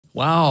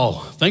Wow,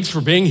 thanks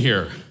for being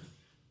here.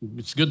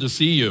 It's good to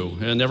see you.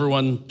 And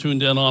everyone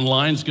tuned in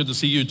online, it's good to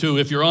see you too.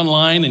 If you're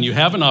online and you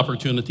have an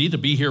opportunity to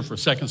be here for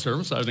second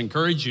service, I would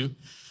encourage you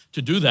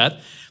to do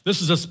that.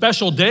 This is a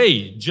special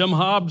day. Jim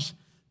Hobbs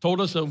told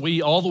us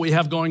that all that we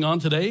have going on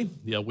today,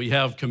 we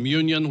have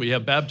communion, we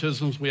have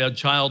baptisms, we have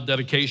child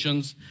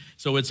dedications.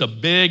 So it's a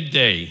big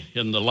day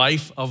in the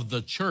life of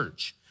the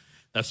church.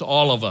 That's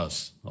all of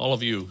us, all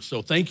of you.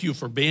 So thank you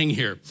for being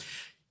here.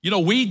 You know,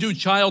 we do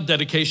child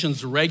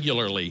dedications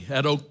regularly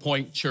at Oak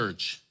Pointe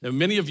Church. And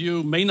many of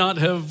you may not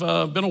have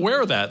been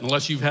aware of that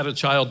unless you've had a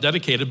child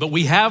dedicated, but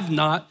we have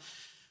not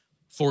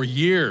for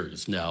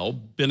years now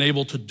been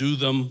able to do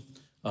them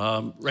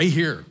right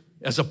here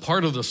as a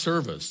part of the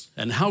service.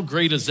 And how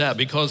great is that?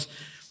 Because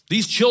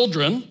these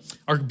children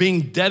are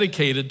being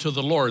dedicated to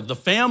the Lord. The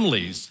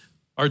families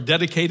are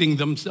dedicating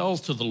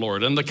themselves to the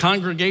Lord. And the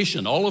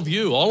congregation, all of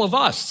you, all of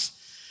us,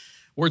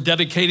 we're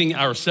dedicating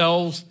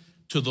ourselves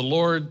to the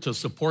Lord to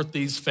support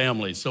these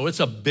families. So it's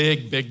a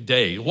big, big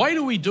day. Why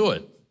do we do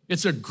it?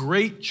 It's a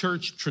great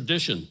church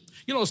tradition.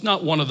 You know, it's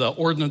not one of the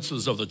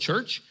ordinances of the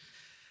church,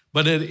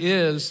 but it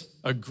is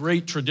a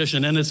great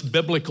tradition, and it's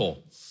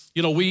biblical.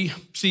 You know, we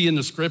see in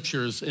the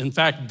scriptures, in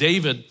fact,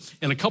 David,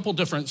 in a couple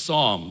different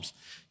Psalms,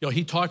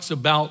 he talks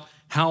about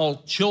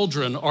how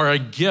children are a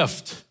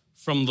gift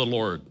from the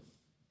Lord.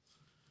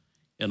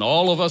 And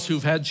all of us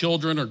who've had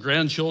children or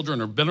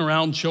grandchildren or been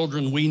around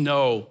children, we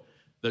know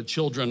that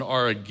children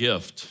are a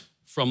gift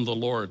from the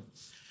Lord.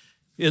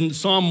 In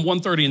Psalm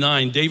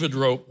 139, David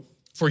wrote,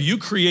 "For you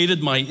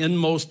created my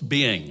inmost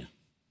being.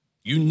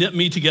 You knit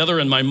me together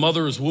in my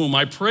mother's womb.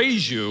 I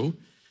praise you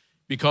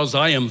because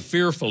I am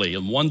fearfully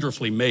and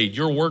wonderfully made.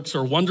 Your works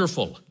are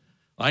wonderful.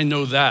 I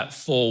know that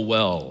full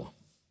well."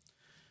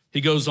 He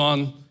goes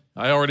on,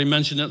 I already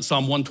mentioned it in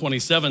Psalm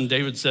 127,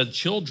 David said,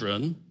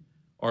 "Children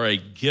are a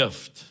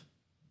gift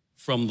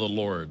from the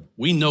Lord."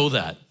 We know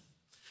that.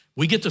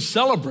 We get to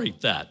celebrate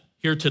that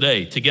here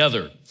today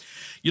together.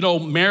 You know,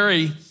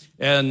 Mary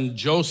and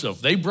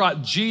Joseph, they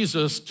brought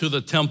Jesus to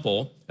the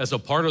temple as a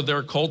part of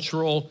their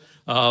cultural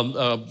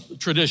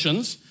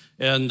traditions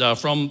and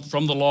from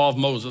the law of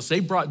Moses. They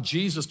brought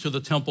Jesus to the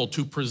temple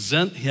to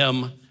present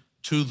him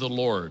to the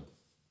Lord.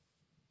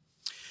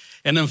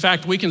 And in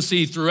fact, we can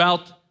see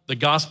throughout the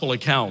gospel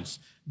accounts,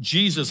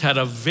 Jesus had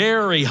a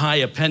very high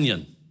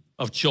opinion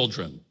of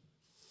children.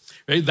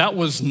 Right? That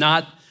was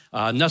not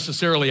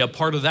necessarily a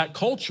part of that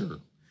culture.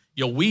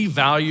 We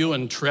value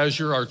and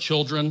treasure our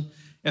children,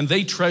 and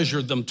they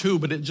treasured them too,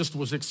 but it just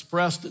was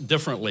expressed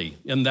differently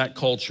in that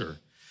culture.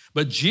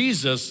 But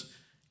Jesus,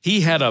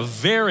 he had a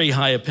very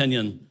high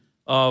opinion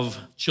of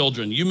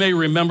children. You may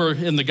remember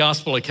in the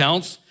gospel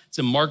accounts, it's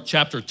in Mark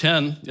chapter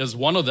 10 is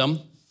one of them,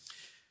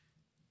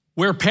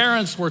 where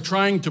parents were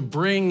trying to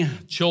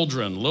bring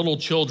children, little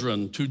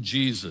children, to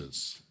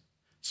Jesus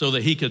so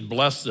that he could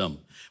bless them.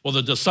 Well,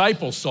 the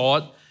disciples saw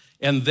it,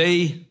 and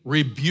they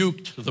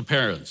rebuked the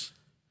parents.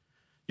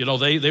 You know,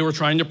 they were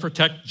trying to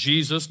protect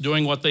Jesus,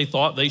 doing what they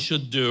thought they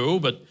should do,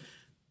 but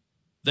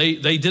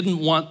they didn't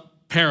want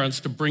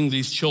parents to bring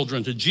these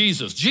children to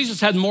Jesus.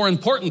 Jesus had more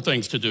important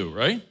things to do,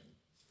 right?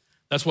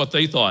 That's what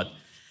they thought.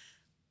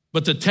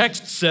 But the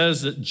text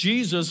says that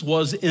Jesus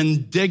was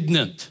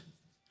indignant.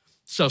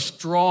 It's a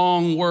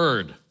strong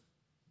word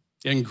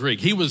in Greek.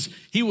 He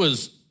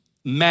was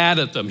mad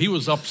at them. He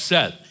was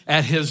upset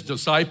at his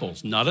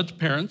disciples, not at the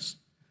parents,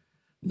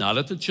 not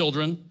at the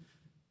children,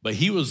 but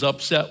he was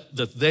upset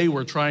that they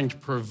were trying to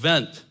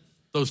prevent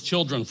those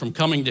children from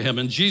coming to him.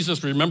 And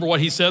Jesus, remember what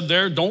he said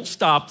there? Don't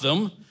stop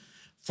them,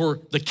 for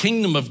the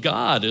kingdom of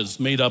God is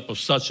made up of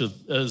such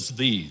as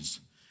these.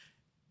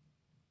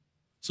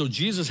 So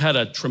Jesus had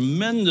a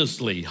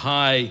tremendously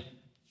high,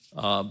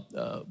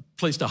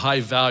 placed a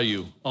high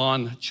value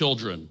on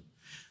children.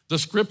 The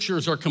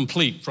scriptures are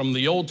complete. From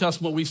the Old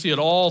Testament, we see it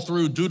all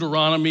through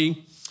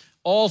Deuteronomy,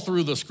 all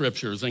through the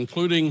scriptures,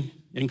 including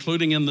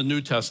in the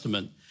New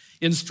Testament.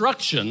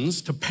 Instructions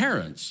to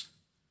parents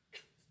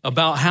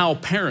about how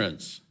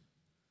parents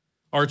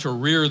are to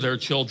rear their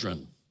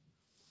children.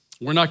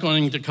 We're not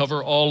going to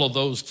cover all of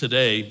those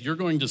today. You're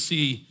going to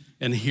see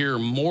and hear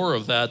more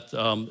of that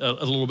a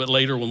little bit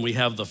later when we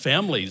have the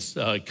families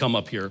come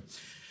up here.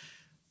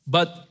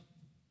 But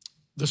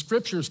the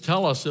scriptures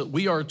tell us that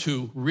we are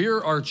to rear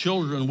our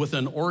children with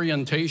an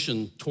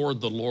orientation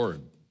toward the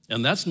Lord.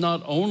 And that's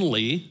not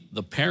only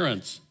the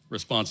parents'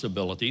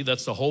 responsibility,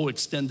 that's the whole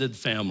extended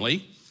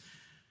family.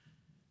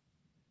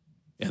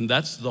 And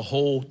that's the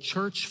whole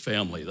church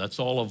family. That's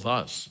all of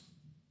us.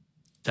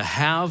 To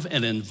have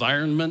an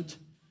environment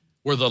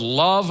where the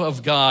love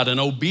of God and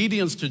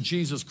obedience to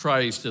Jesus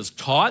Christ is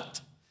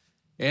taught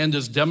and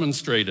is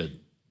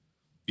demonstrated.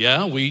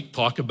 Yeah, we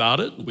talk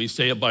about it, we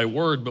say it by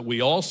word, but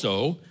we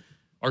also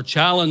are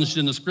challenged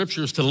in the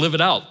scriptures to live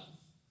it out.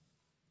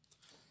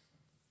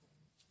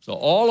 So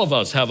all of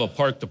us have a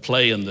part to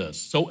play in this.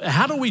 So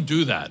how do we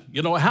do that?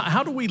 You know,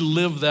 how do we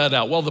live that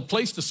out? Well, the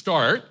place to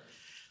start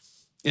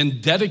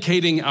in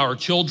dedicating our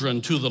children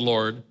to the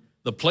Lord,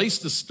 the place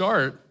to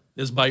start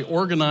is by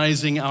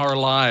organizing our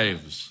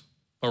lives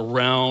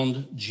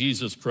around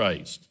Jesus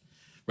Christ.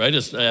 right?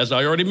 As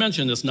I already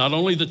mentioned, it's not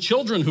only the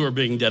children who are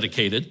being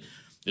dedicated,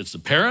 it's the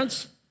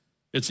parents,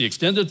 it's the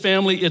extended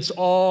family, it's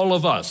all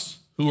of us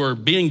who are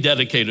being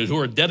dedicated, who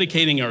are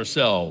dedicating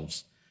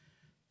ourselves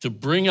to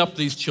bring up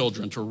these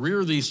children, to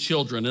rear these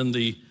children in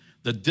the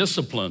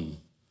discipline,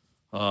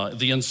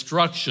 the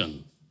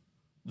instruction,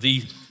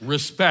 the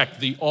respect,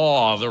 the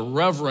awe, the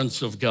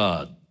reverence of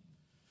God.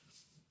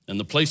 And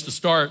the place to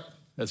start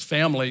as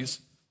families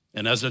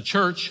and as a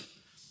church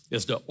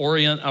is to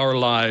orient our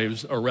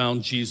lives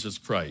around Jesus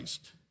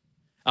Christ.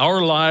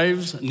 Our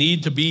lives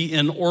need to be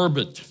in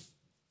orbit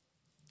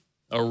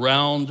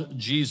around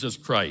Jesus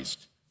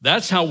Christ.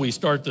 That's how we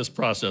start this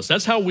process.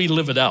 That's how we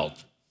live it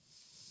out.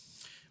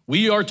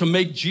 We are to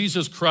make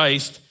Jesus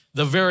Christ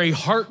the very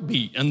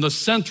heartbeat and the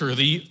center,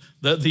 the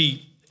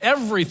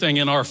everything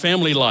in our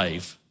family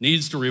life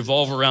needs to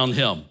revolve around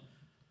him.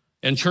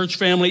 And church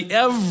family,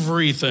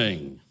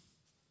 everything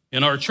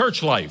in our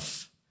church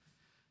life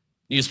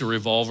needs to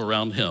revolve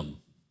around him.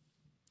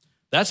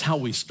 That's how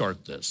we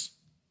start this.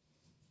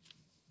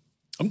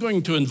 I'm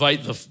going to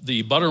invite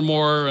the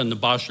Buttermore and the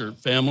Boschert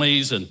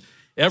families and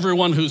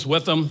everyone who's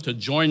with them to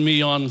join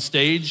me on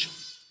stage.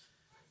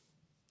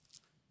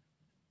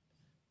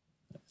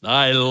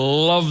 I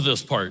love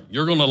this part.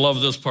 You're going to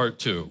love this part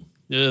too.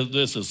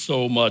 This is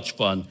so much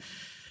fun.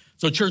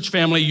 So church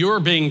family, you're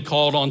being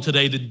called on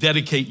today to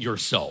dedicate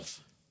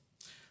yourself.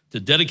 To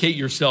dedicate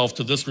yourself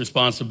to this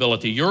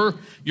responsibility.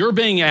 You're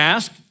being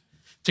asked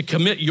to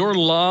commit your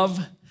love,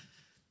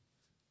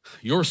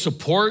 your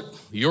support,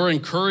 your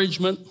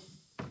encouragement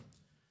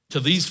to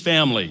these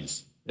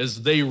families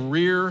as they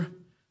rear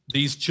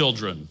these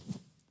children.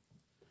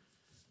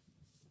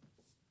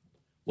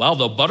 Wow,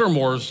 the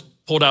Buttermores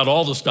pulled out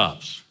all the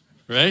stops,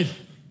 right?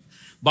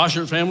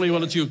 Boschert family, why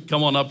don't you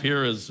come on up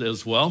here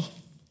as well?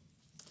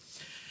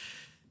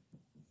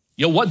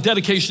 You know, what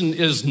dedication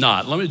is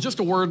not? Just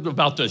a word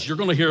about this. You're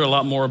going to hear a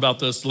lot more about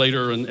this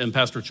later in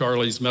Pastor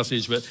Charlie's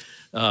message, but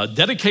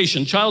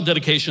dedication, child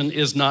dedication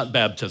is not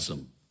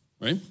baptism,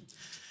 right?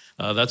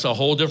 That's a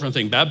whole different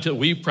thing.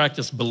 We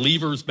practice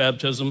believers'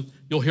 baptism.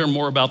 You'll hear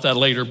more about that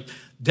later.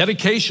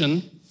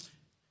 Dedication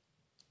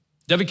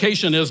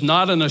is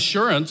not an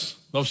assurance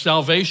of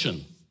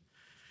salvation.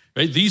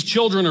 Right? These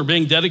children are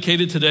being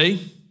dedicated today,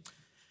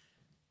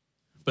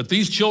 but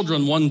these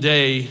children one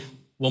day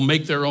will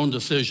make their own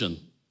decision.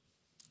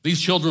 These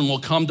children will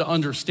come to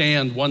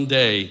understand one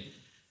day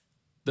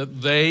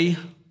that they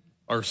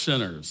are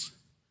sinners,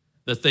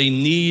 that they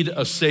need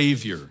a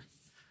Savior,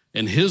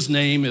 and his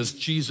name is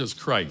Jesus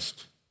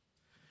Christ.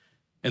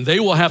 And they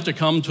will have to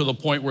come to the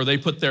point where they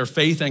put their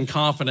faith and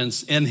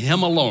confidence in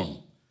him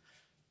alone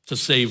to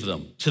save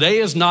them. Today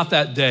is not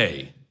that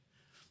day.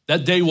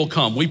 That day will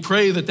come. We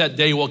pray that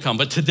day will come.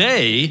 But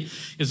today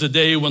is a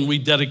day when we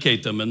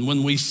dedicate them and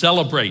when we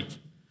celebrate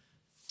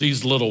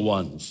these little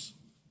ones.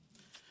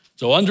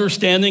 So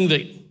understanding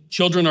that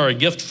children are a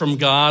gift from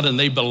God and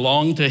they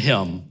belong to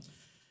him,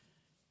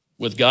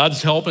 with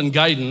God's help and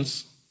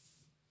guidance,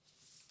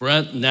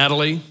 Brent,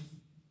 Natalie,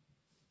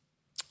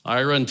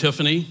 Ira, and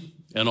Tiffany,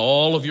 and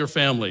all of your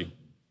family,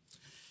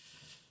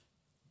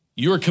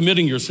 you are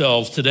committing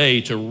yourselves today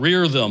to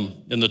rear them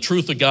in the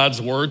truth of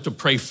God's word, to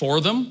pray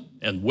for them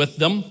and with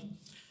them,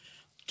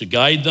 to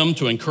guide them,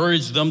 to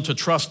encourage them to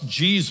trust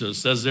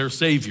Jesus as their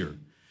Savior,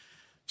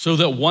 so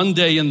that one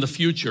day in the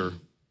future,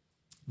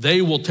 they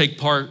will take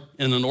part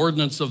in an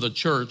ordinance of the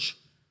church,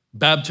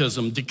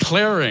 baptism,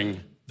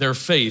 declaring their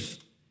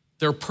faith,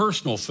 their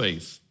personal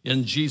faith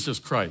in Jesus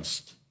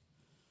Christ.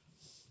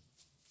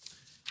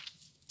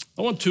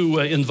 I want to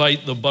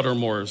invite the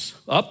Buttermores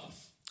up.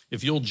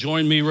 If you'll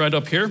join me right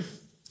up here.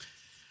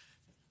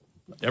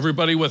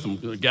 Everybody with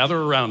them,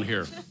 gather around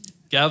here.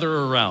 Gather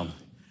around.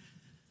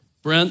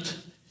 Brent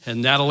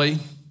and Natalie,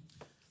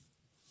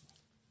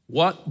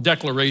 what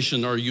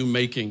declaration are you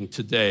making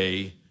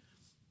today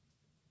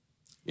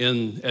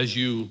as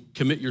you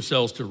commit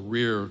yourselves to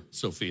rear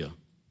Sophia?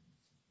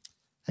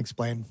 Thanks,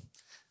 Blaine.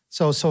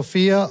 So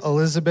Sophia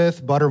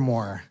Elizabeth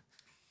Buttermore,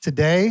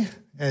 today,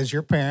 as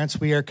your parents,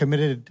 we are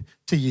committed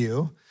to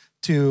you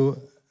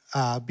to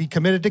be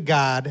committed to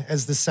God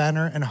as the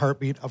center and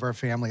heartbeat of our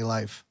family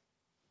life.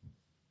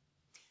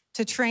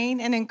 To train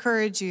and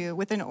encourage you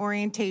with an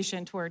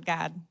orientation toward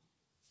God.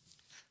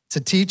 To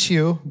teach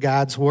you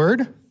God's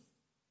word.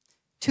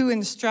 To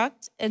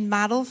instruct and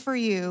model for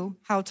you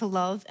how to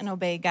love and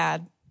obey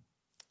God.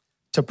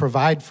 To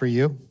provide for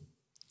you.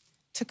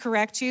 To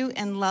correct you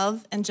in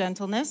love and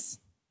gentleness.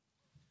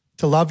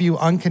 To love you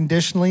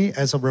unconditionally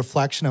as a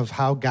reflection of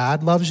how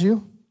God loves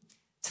you.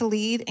 To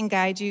lead and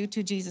guide you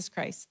to Jesus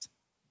Christ.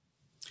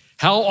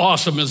 How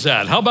awesome is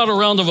that? How about a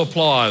round of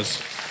applause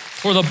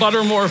for the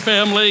Buttermore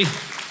family?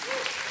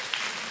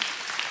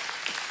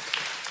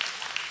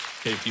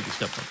 Okay, if you can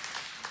step up.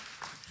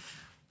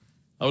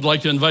 I would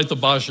like to invite the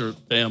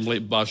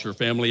Boschert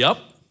family up,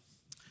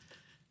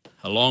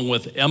 along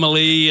with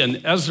Emily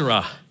and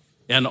Ezra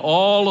and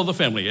all of the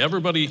family.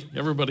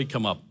 Everybody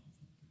come up.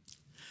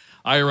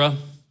 Ira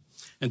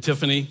and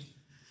Tiffany,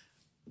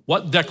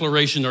 what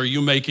declaration are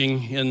you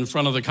making in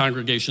front of the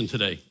congregation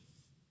today?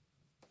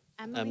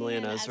 Emily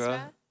and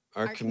Ezra,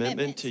 our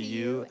commitment to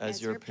you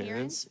as your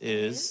parents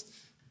is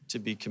to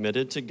be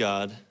committed to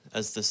God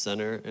as the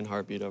center and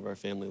heartbeat of our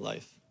family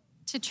life.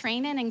 To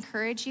train and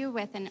encourage you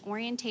with an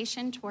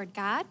orientation toward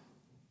God.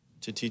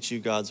 To teach you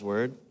God's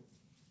word.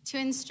 To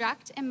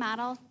instruct and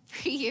model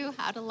for you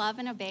how to love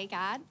and obey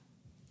God.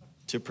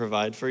 To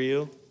provide for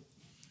you.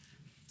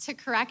 To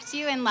correct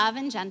you in love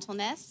and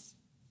gentleness.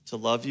 To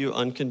love you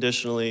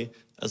unconditionally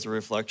as a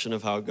reflection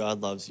of how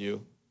God loves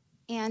you.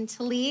 And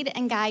to lead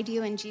and guide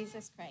you in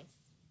Jesus Christ.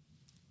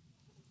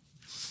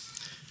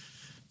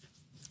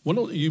 Why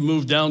don't you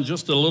move down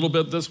just a little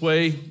bit this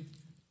way?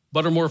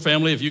 Buttermore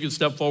family, if you could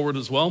step forward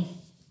as well.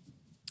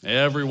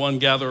 Everyone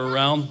gather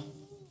around.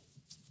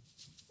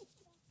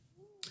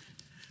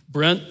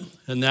 Brent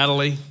and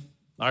Natalie,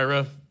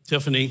 Ira,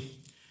 Tiffany,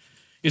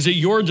 is it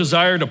your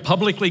desire to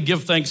publicly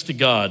give thanks to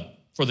God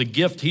for the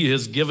gift he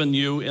has given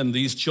you in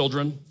these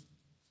children?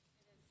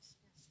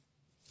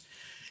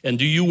 And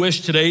do you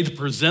wish today to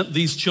present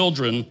these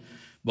children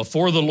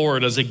before the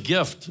Lord as a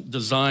gift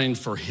designed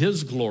for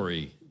his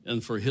glory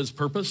and for his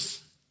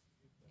purpose?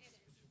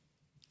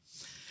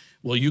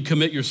 Will you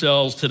commit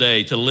yourselves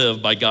today to live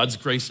by God's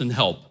grace and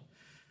help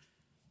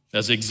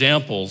as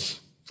examples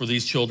for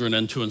these children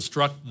and to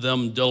instruct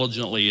them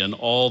diligently in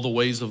all the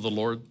ways of the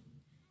Lord?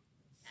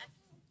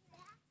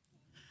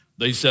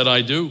 They said,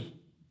 I do.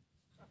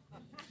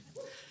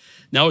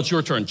 Now it's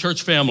your turn.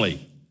 Church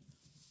family,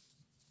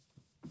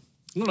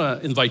 I'm going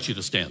to invite you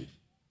to stand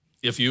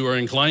if you are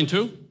inclined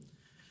to.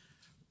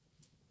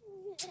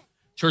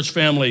 Church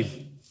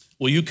family,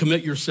 will you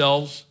commit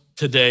yourselves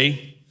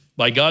today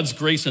by God's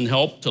grace and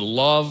help to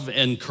love,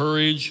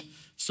 encourage,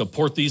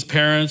 support these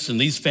parents and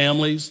these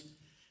families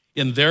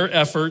in their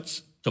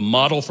efforts to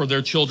model for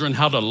their children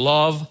how to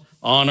love,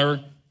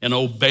 honor, and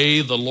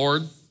obey the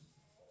Lord?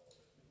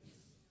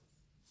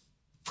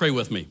 Pray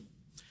with me.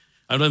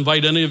 I would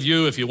invite any of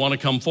you, if you want to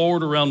come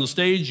forward around the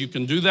stage, you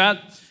can do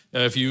that.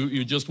 If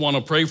you just want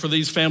to pray for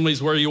these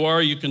families where you are,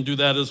 you can do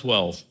that as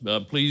well.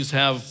 Please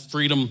have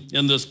freedom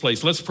in this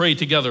place. Let's pray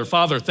together.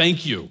 Father,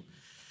 thank you.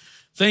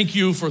 Thank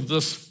you for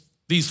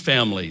these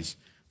families.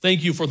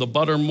 Thank you for the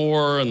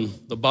Buttermore and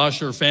the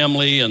Bosher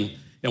family and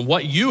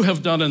what you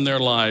have done in their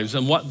lives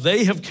and what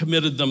they have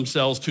committed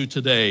themselves to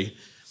today.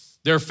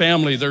 Their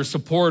family, their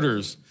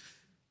supporters.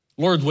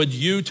 Lord, would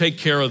you take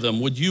care of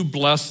them? Would you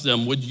bless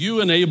them? Would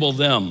you enable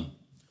them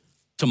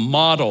to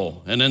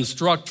model and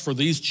instruct for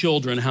these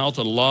children how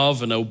to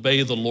love and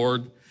obey the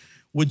Lord?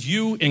 Would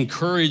you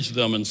encourage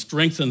them and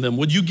strengthen them?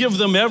 Would you give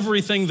them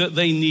everything that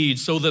they need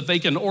so that they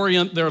can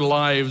orient their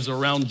lives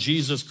around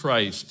Jesus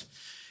Christ?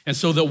 And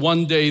so that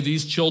one day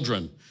these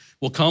children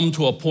will come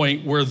to a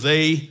point where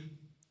they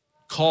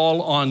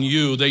call on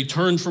you. They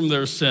turn from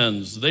their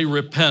sins. They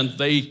repent.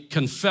 They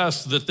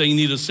confess that they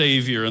need a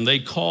Savior, and they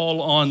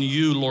call on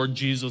you, Lord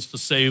Jesus, to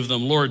save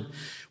them. Lord,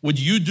 would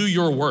you do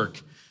your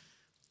work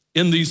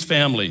in these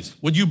families?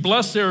 Would you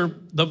bless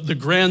the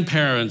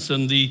grandparents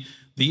and the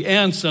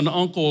aunts and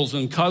uncles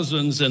and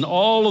cousins and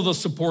all of the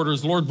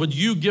supporters? Lord, would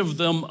you give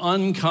them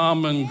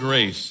uncommon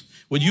grace?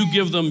 Would you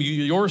give them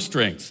your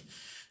strength,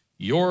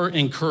 your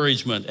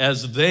encouragement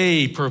as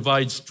they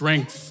provide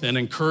strength and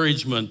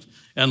encouragement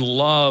and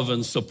love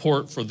and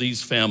support for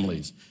these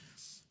families?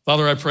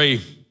 Father, I pray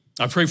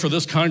for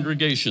this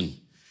congregation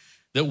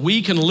that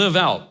we can live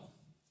out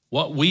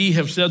what we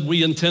have said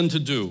we intend to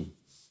do,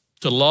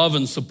 to love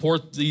and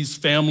support these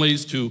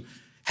families, to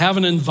have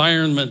an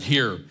environment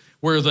here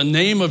where the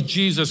name of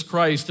Jesus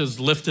Christ is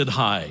lifted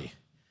high.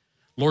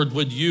 Lord,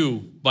 would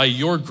you, by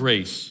your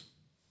grace,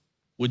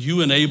 would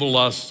you enable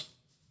us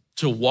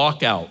to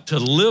walk out, to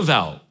live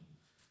out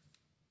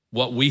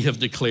what we have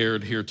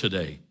declared here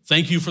today?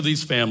 Thank you for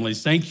these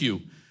families. Thank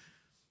you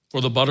for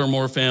the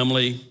Buttermore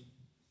family.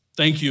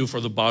 Thank you for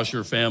the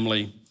Bosher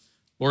family.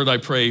 Lord, I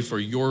pray for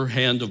your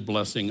hand of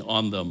blessing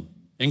on them.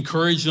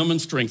 Encourage them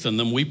and strengthen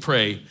them, we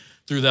pray,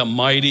 through that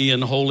mighty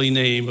and holy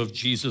name of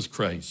Jesus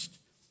Christ.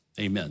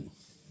 Amen.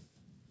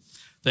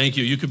 Thank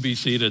you. You could be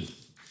seated.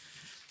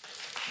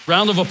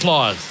 Round of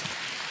applause.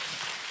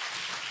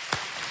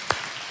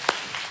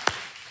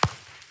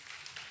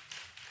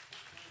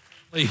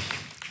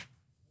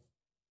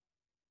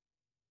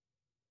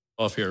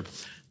 Off here.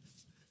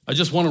 I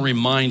just want to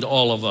remind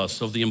all of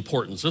us of the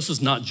importance. This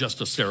is not just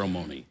a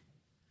ceremony,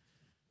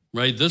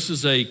 right? This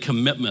is a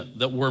commitment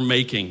that we're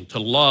making to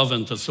love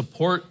and to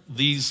support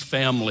these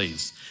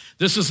families.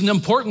 This is an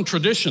important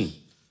tradition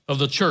of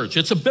the church.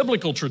 It's a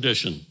biblical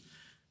tradition,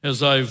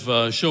 as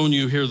I've shown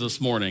you here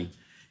this morning.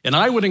 And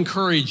I would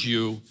encourage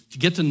you to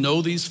get to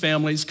know these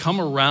families,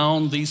 come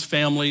around these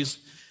families.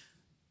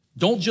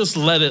 Don't just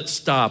let it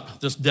stop,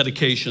 this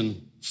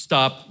dedication,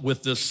 stop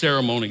with this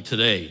ceremony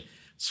today.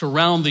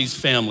 Surround these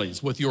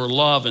families with your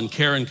love and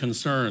care and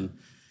concern.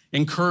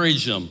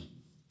 Encourage them.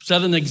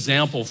 Set an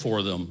example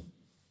for them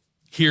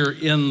here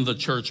in the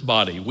church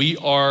body. We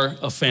are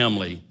a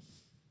family,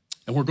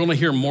 and we're going to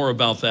hear more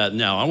about that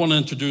now. I want to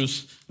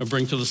introduce and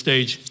bring to the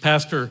stage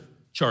Pastor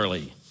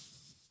Charlie.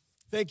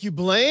 Thank you,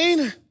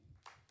 Blaine.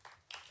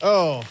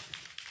 Oh,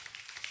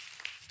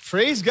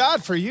 Praise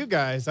God for you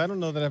guys. I don't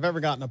know that I've ever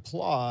gotten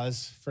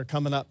applause for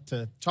coming up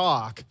to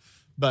talk,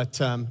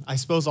 but I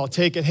suppose I'll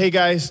take it. Hey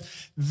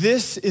guys,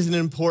 this is an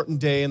important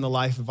day in the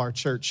life of our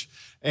church,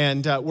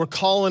 and we're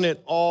calling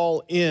it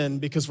All In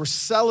because we're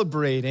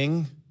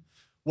celebrating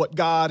what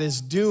God is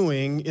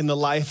doing in the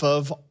life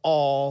of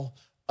all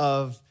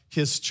of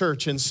his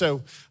church. And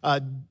so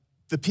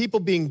the people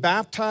being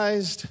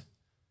baptized,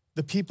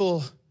 the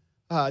people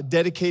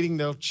dedicating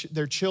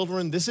their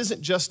children, this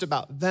isn't just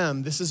about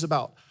them, this is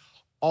about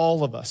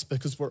all of us,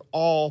 because we're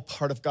all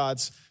part of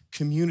God's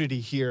community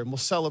here. And we'll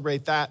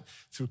celebrate that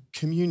through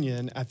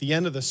communion at the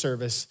end of the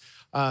service.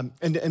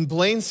 And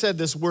Blaine said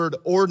this word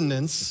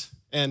ordinance,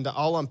 and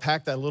I'll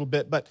unpack that a little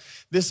bit, but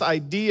this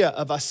idea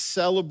of us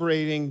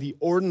celebrating the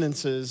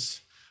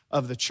ordinances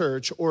of the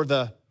church, or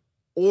the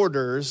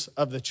orders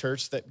of the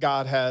church that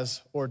God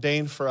has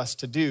ordained for us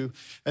to do.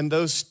 And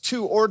those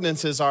two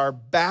ordinances are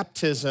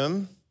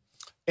baptism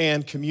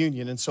and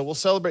communion. And so we'll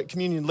celebrate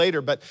communion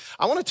later, but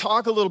I want to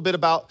talk a little bit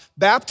about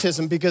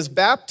baptism because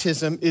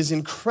baptism is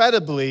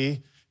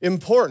incredibly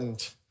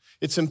important.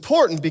 It's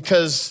important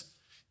because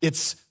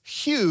it's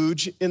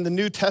huge in the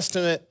New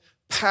Testament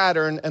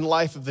pattern and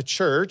life of the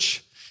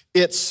church.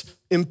 It's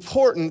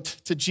important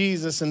to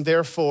Jesus, and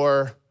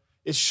therefore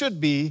it should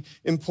be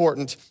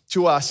important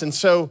to us. And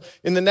so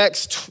in the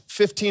next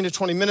 15 to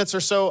 20 minutes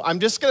or so, I'm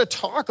just going to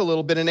talk a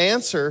little bit and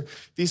answer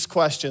these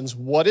questions.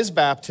 What is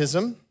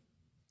baptism?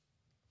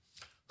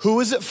 Who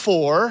is it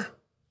for?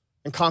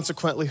 And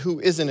consequently,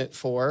 who isn't it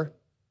for?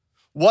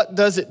 What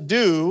does it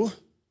do?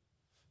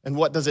 And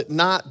what does it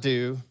not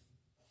do?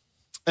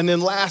 And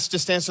then last,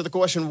 just answer the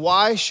question,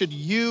 why should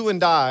you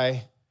and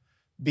I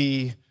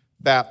be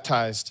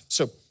baptized?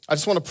 So I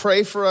just want to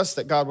pray for us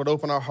that God would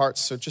open our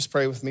hearts. So just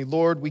pray with me.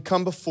 Lord, we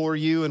come before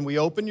you and we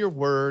open your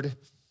word.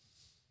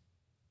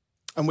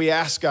 And we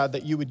ask, God,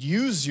 that you would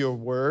use your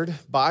word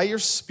by your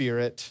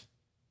Spirit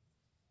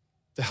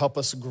to help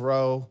us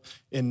grow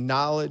in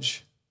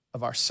knowledge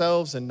of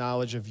ourselves and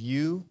knowledge of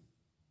you,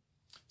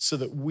 so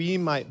that we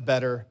might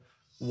better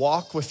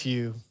walk with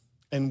you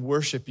and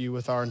worship you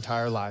with our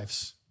entire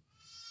lives.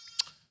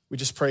 We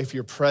just pray for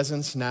your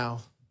presence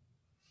now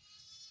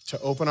to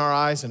open our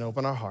eyes and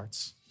open our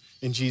hearts.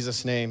 In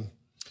Jesus' name,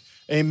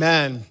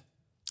 amen.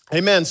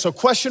 Amen. So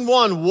question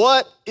one,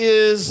 what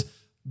is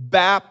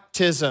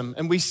baptism?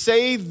 And we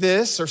say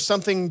this or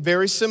something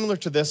very similar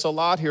to this a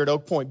lot here at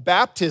Oak Pointe.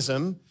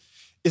 Baptism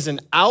is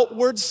an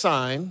outward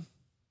sign.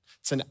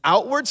 It's an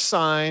outward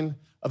sign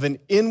of an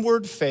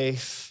inward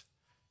faith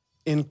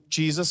in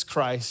Jesus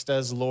Christ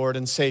as Lord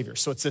and Savior.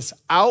 So it's this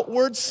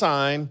outward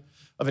sign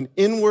of an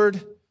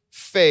inward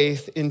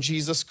faith in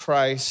Jesus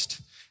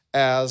Christ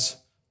as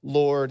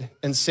Lord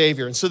and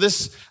Savior. And so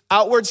this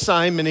outward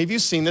sign, many of you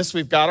have seen this.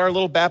 We've got our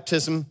little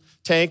baptism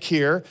tank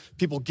here.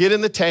 People get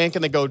in the tank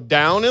and they go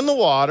down in the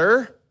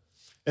water,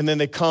 and then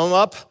they come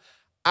up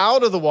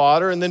out of the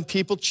water, and then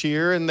people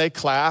cheer and they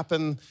clap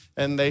and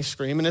they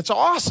scream, and it's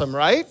awesome,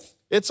 right?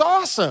 It's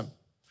awesome.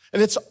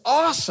 And it's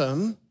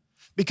awesome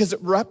because it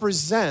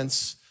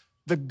represents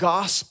the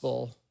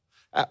gospel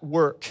at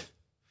work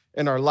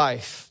in our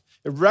life.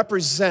 It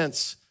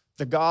represents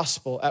the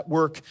gospel at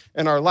work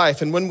in our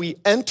life. And when we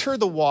enter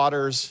the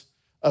waters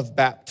of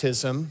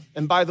baptism,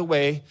 and by the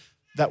way,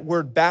 that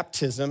word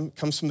baptism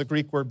comes from the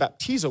Greek word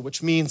baptizo,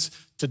 which means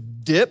to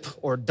dip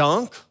or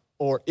dunk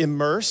or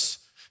immerse.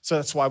 So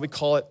that's why we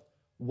call it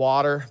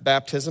water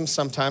baptism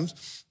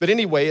sometimes. But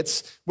anyway,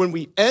 it's when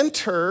we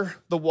enter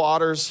the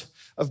waters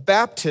of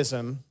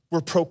baptism,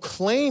 we're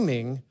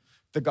proclaiming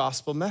the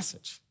gospel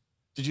message.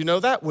 Did you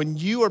know that? When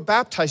you are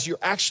baptized, you're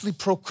actually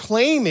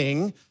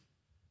proclaiming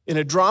in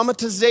a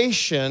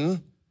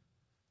dramatization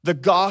the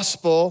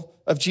gospel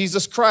of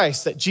Jesus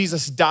Christ, that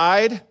Jesus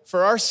died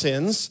for our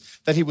sins,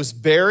 that he was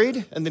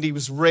buried, and that he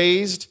was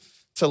raised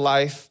to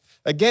life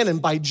again.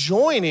 And by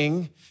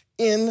joining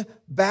in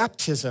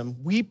baptism,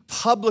 we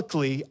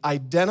publicly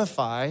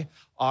identify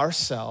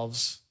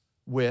ourselves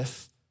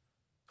with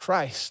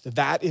Christ.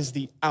 That is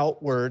the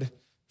outward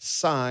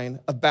sign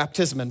of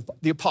baptism. And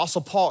the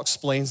Apostle Paul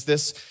explains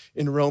this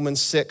in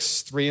Romans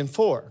 6, 3 and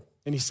 4.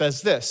 And he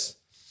says this,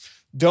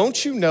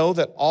 don't you know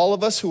that all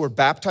of us who were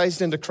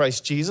baptized into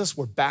Christ Jesus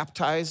were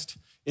baptized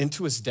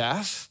into his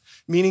death?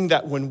 Meaning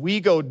that when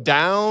we go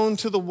down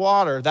to the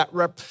water, that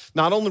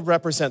not only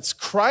represents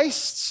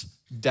Christ's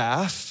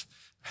death,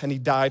 and he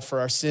died for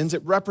our sins,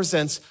 it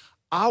represents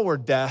our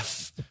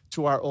death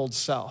to our old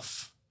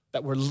self,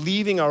 that we're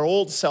leaving our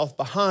old self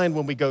behind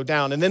when we go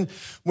down. And then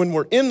when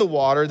we're in the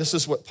water, this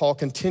is what Paul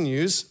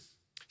continues.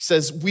 He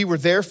says, we were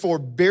therefore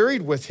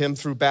buried with him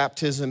through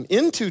baptism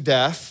into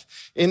death,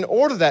 in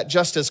order that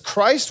just as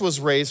Christ was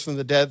raised from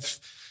the dead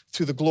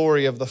to the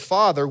glory of the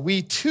Father,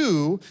 we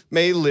too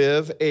may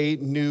live a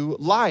new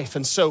life.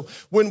 And so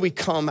when we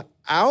come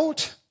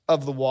out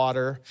of the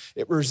water,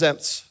 it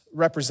represents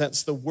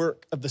the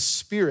work of the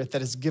Spirit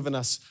that has given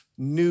us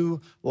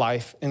new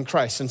life in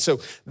Christ. And so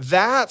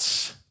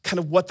that's kind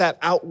of what that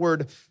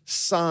outward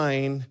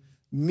sign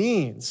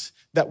means.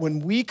 that when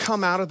we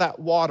come out of that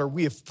water,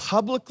 we have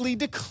publicly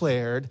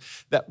declared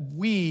that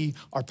we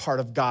are part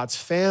of God's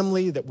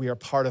family, that we are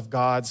part of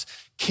God's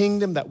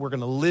kingdom, that we're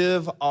gonna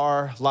live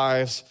our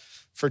lives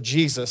for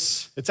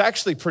Jesus. It's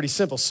actually pretty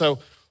simple. So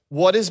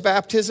what is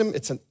baptism?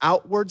 It's an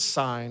outward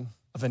sign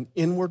of an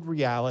inward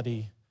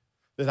reality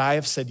that I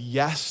have said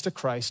yes to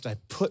Christ. I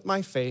put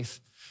my faith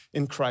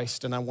in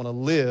Christ and I wanna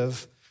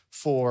live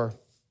for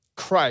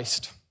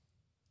Christ.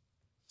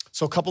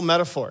 So a couple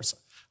metaphors.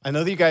 I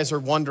know that you guys are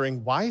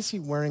wondering, why is he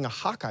wearing a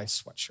Hawkeye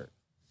sweatshirt?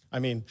 I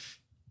mean,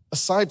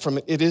 aside from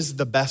it, it is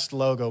the best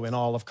logo in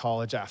all of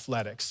college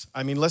athletics.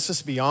 I mean, let's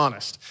just be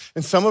honest.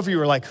 And some of you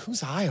are like,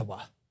 who's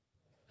Iowa?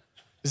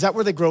 Is that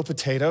where they grow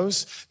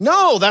potatoes?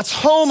 No, that's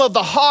home of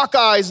the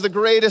Hawkeyes, the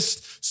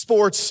greatest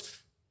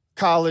sports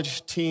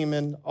college team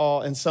and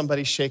all, and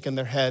somebody's shaking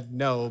their head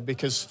no,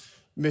 because,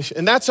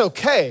 and that's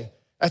okay.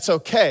 That's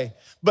okay.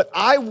 But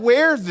I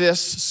wear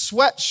this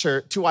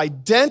sweatshirt to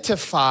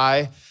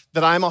identify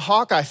that I'm a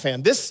Hawkeye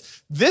fan.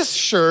 This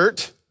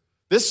sweatshirt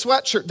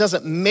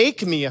doesn't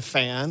make me a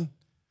fan.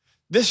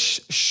 This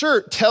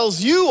shirt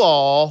tells you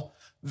all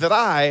that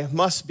I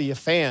must be a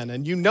fan.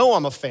 And you know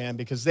I'm a fan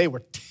because they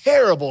were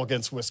terrible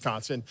against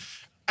Wisconsin.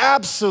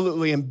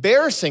 Absolutely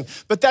embarrassing.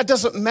 But that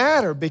doesn't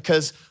matter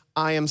because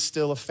I am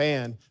still a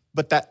fan.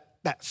 But that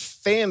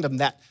fandom,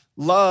 that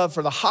love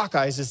for the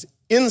Hawkeyes is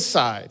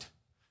inside.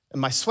 And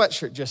my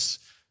sweatshirt just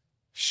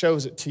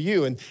shows it to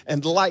you.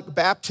 And like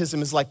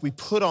baptism is like we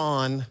put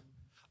on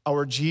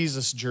our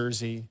Jesus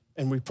jersey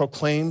and we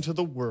proclaim to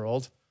the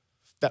world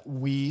that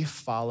we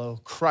follow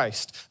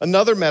Christ.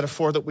 Another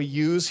metaphor that we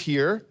use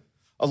here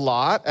a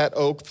lot at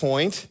Oak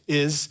Pointe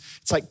is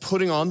it's like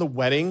putting on the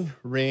wedding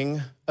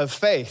ring of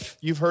faith.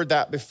 You've heard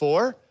that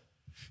before.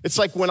 It's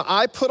like when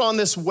I put on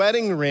this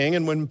wedding ring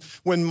and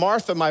when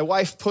Martha, my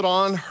wife, put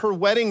on her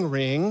wedding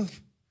ring,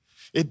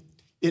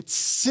 it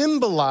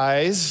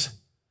symbolized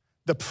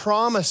the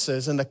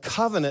promises and the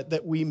covenant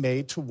that we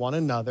made to one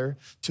another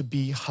to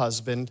be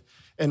husband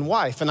and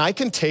wife. And I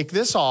can take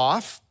this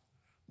off.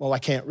 Well, I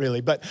can't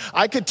really, but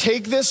I could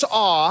take this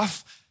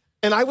off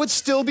and I would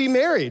still be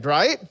married,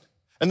 right?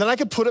 And then I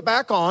could put it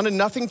back on and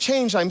nothing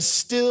changed. I'm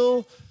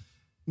still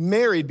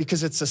married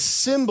because it's a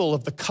symbol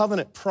of the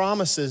covenant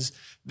promises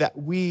that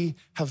we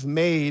have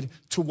made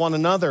to one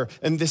another.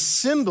 And this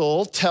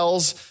symbol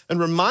tells and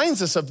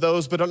reminds us of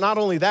those, but not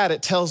only that,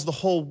 it tells the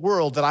whole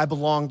world that I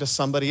belong to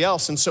somebody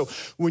else. And so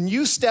when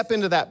you step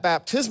into that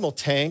baptismal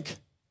tank,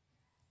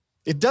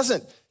 it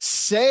doesn't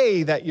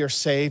say that you're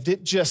saved.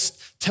 It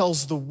just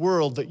tells the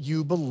world that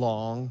you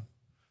belong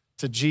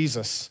to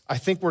Jesus. I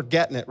think we're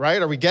getting it,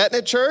 right? Are we getting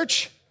it,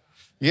 church?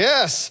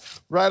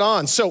 Yes, right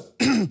on. So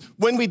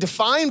when we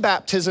define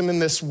baptism in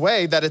this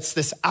way, that it's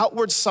this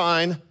outward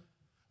sign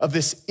of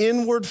this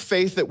inward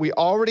faith that we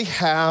already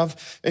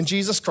have in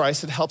Jesus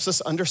Christ, it helps us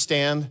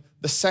understand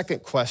the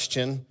second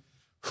question: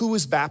 who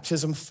is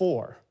baptism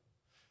for?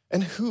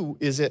 And who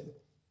is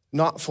it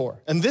not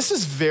for? And this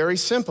is very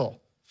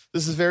simple.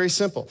 This is very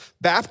simple.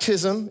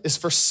 Baptism is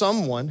for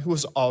someone who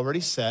has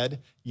already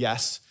said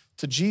yes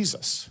to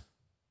Jesus.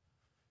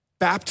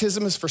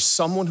 Baptism is for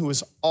someone who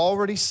has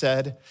already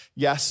said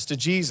yes to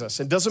Jesus.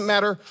 It doesn't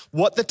matter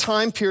what the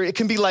time period, it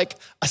can be like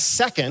a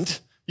second.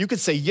 You could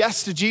say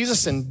yes to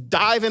Jesus and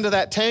dive into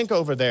that tank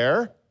over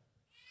there,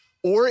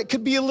 or it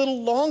could be a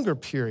little longer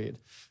period.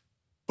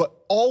 But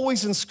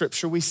always in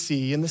Scripture, we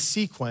see in the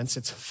sequence,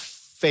 it's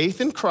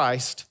faith in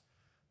Christ,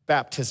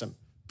 baptism.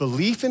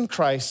 Belief in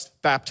Christ,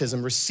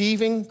 baptism.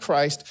 Receiving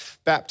Christ,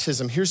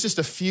 baptism. Here's just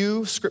a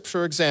few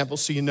scripture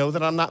examples so you know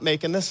that I'm not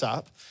making this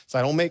up. So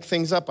I don't make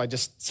things up, I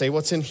just say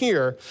what's in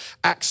here.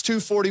 Acts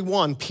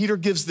 2:41, Peter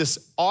gives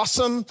this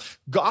awesome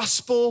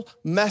gospel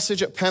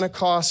message at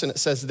Pentecost, and it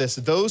says this: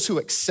 those who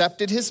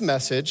accepted his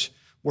message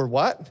were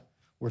what?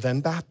 Were then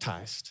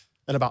baptized.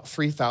 And about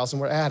 3,000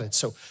 were added.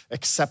 So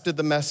accepted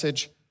the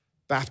message,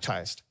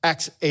 baptized.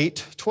 Acts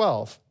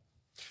 8:12.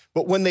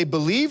 But when they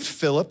believed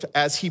Philip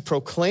as he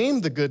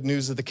proclaimed the good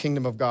news of the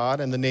kingdom of God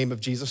and the name of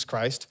Jesus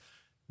Christ,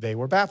 they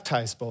were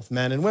baptized, both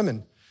men and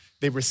women.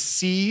 They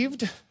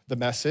received the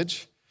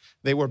message,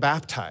 they were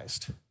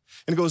baptized.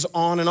 And it goes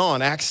on and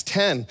on. Acts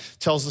 10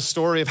 tells the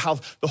story of how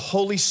the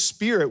Holy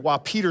Spirit, while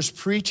Peter's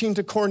preaching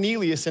to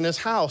Cornelius in his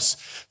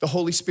house, the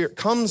Holy Spirit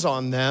comes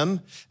on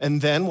them,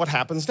 and then what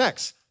happens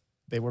next?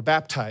 They were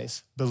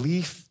baptized.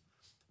 Belief,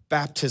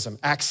 baptism.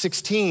 Acts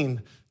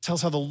 16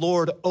 tells how the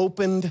Lord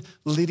opened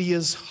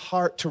Lydia's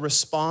heart to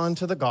respond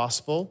to the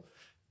gospel,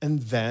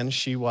 and then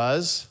she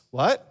was,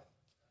 what?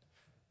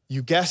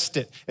 You guessed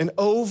it. And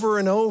over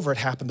it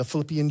happened. The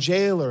Philippian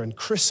jailer and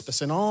Crispus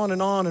and on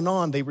and on and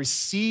on. They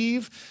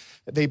receive,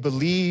 they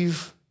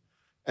believe,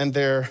 and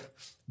their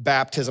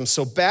baptism.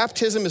 So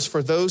baptism is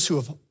for those who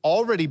have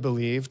already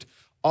believed,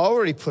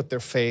 already put their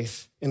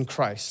faith in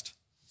Christ.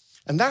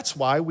 And that's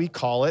why we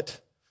call it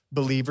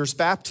believer's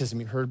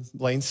baptism. You heard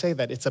Blaine say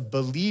that. It's a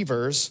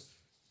believer's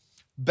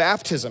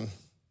baptism.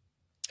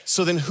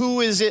 So then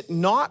who is it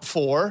not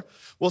for?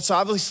 Well, it's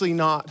obviously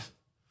not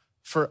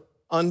for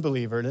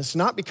unbeliever. And it's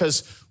not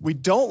because we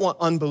don't want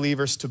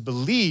unbelievers to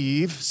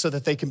believe so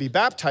that they can be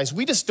baptized.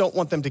 We just don't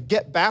want them to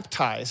get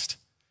baptized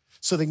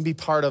so they can be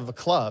part of a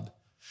club.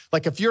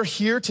 Like if you're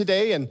here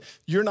today and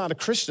you're not a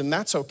Christian,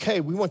 that's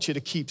okay. We want you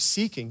to keep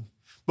seeking,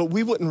 but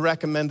we wouldn't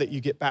recommend that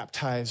you get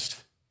baptized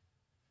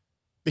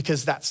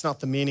because that's not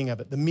the meaning of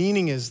it. The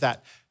meaning is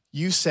that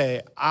you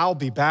say, I'll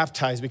be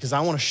baptized because I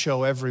want to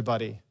show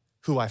everybody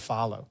who I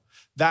follow.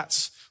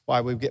 That's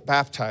why we get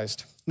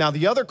baptized. Now,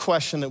 the other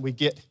question that we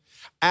get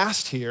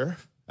asked here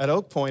at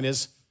Oak Pointe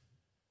is,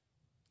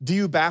 do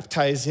you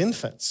baptize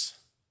infants?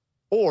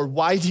 Or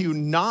why do you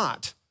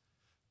not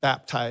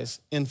baptize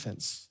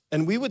infants?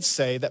 And we would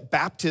say that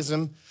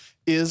baptism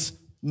is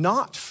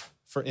not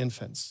for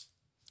infants.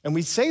 And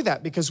we say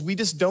that because we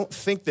just don't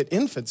think that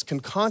infants can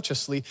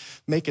consciously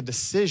make a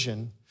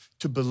decision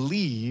to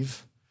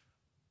believe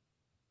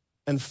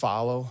and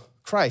follow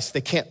Christ.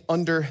 They can't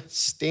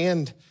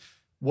understand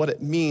what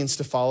it means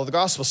to follow the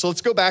gospel. So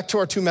let's go back to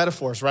our two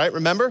metaphors, right?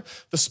 Remember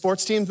the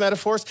sports team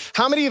metaphors?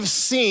 How many have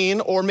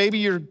seen, or maybe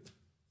you're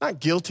not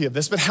guilty of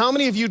this, but how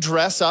many of you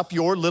dress up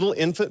your little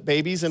infant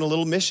babies in a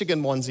little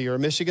Michigan onesie or a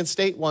Michigan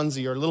State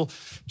onesie or a little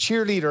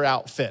cheerleader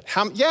outfit?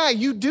 Yeah,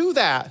 you do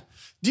that.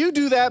 Do you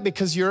do that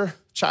because your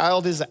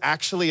child is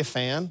actually a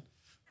fan?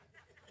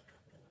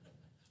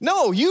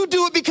 No, you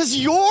do it because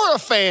you're a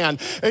fan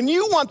and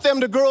you want them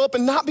to grow up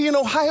and not be an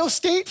Ohio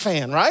State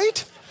fan,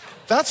 right?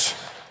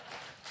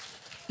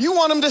 You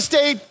want them to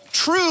stay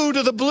true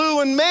to the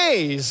blue and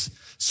maize.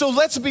 So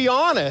let's be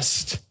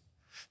honest.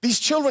 These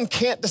children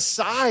can't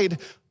decide.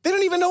 They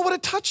don't even know what a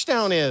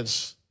touchdown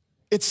is.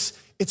 It's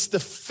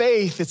the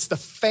faith, it's the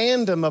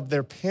fandom of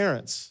their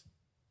parents.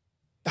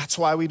 That's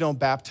why we don't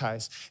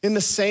baptize. In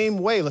the same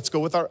way, let's go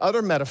with our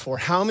other metaphor.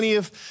 How many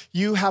of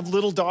you have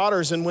little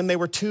daughters and when they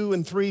were 2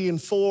 and 3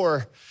 and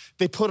 4,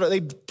 they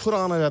put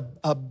on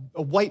a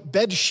white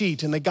bed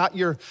sheet and they got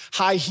your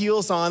high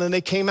heels on and they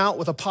came out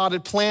with a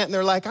potted plant and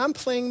they're like, I'm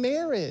playing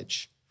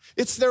marriage.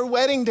 It's their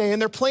wedding day and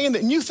they're playing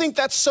it. And you think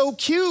that's so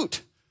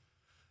cute.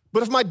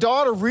 But if my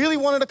daughter really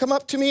wanted to come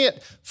up to me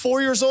at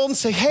 4 years old and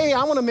say, hey,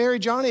 I want to marry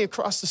Johnny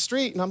across the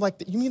street. And I'm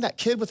like, you mean that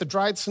kid with the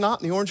dried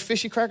snot and the orange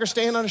fishy cracker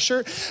stain on his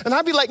shirt? And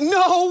I'd be like,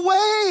 no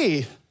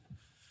way.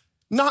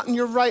 Not in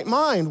your right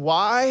mind.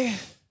 Why?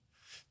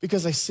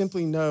 Because I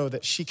simply know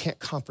that she can't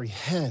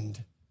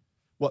comprehend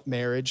what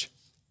marriage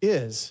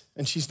is.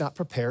 And she's not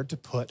prepared to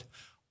put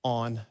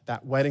on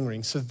that wedding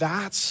ring. So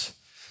that's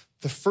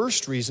the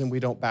first reason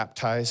we don't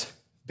baptize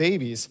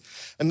babies.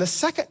 And the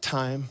second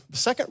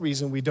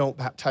reason we don't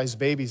baptize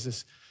babies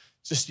is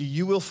just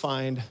you will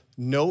find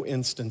no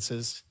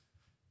instances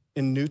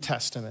in New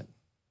Testament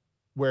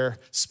where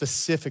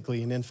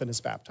specifically an infant is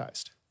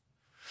baptized.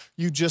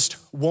 You just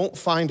won't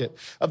find it.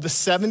 Of the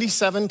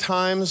 77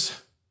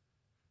 times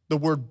the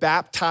word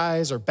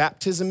baptize or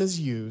baptism is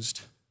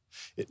used,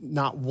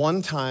 not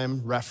one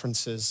time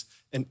references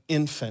an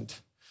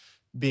infant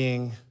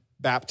being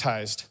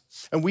baptized.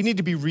 And we need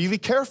to be really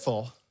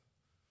careful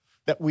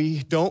that we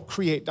don't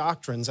create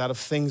doctrines out of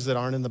things that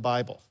aren't in the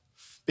Bible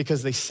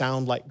because they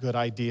sound like good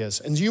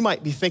ideas. And you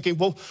might be thinking,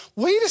 well,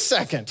 wait a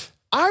second.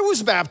 I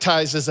was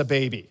baptized as a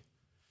baby.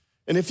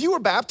 And if you were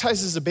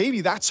baptized as a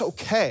baby, that's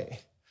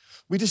okay.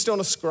 We just don't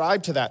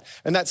ascribe to that.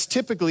 And that's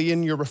typically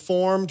in your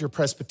Reformed, your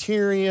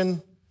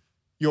Presbyterian,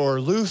 your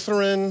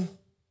Lutheran,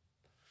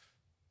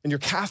 and your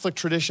Catholic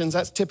traditions.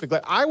 That's typically,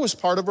 I was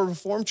part of a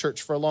Reformed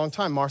church for a long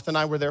time. Martha and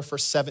I were there for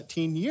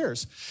 17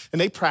 years.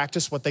 And they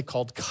practiced what they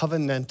called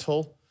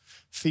covenantal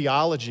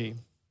theology.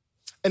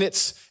 And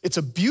it's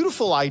a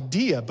beautiful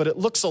idea, but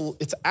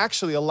it's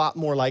actually a lot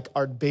more like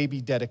our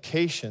baby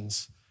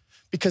dedications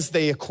because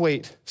they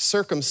equate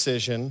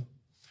circumcision,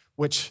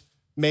 which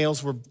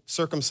males were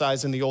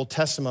circumcised in the Old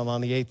Testament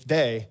on the 8th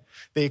day.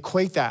 They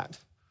equate that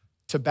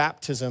to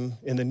baptism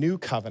in the new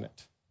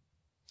covenant.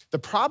 The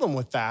problem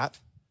with that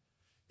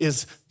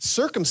is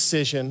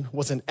circumcision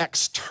was an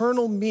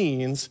external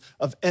means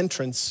of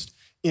entrance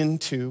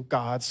into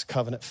God's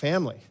covenant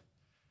family.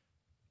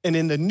 And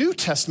in the New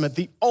Testament,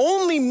 the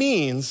only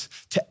means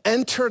to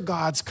enter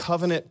God's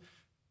covenant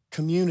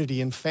community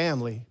and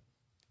family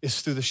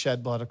is through the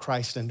shed blood of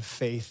Christ and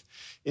faith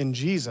in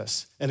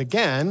Jesus. And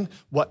again,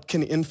 what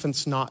can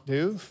infants not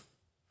do?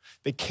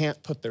 They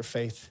can't put their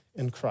faith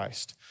in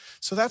Christ.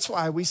 So that's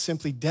why we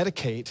simply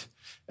dedicate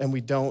and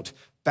we don't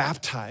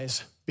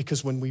baptize,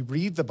 because when we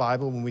read the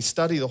Bible, when we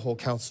study the whole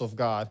counsel of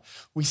God,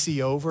 we see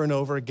over and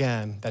over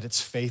again that it's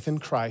faith in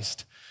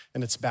Christ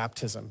and it's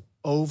baptism.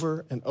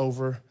 Over and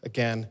over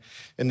again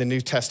in the New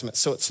Testament.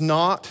 So it's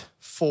not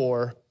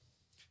for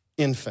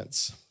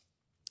infants.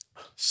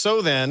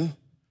 So then,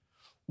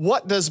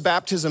 what does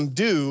baptism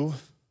do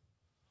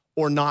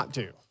or not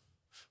do?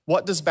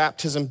 What does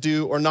baptism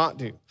do or not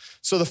do?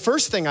 So the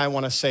first thing I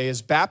want to say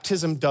is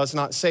baptism does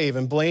not save.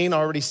 And Blaine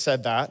already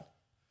said that.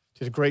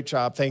 Did a great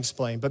job. Thanks,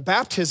 Blaine. But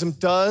baptism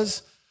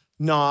does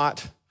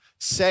not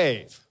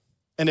save.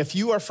 And if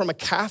you are from a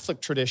Catholic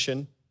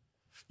tradition,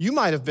 you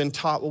might have been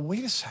taught, well,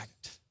 wait a second.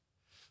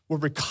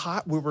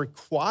 We're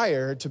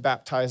required to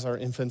baptize our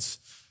infants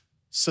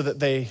so that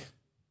they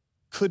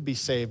could be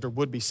saved or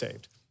would be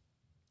saved.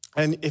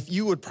 And if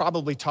you were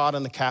probably taught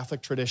in the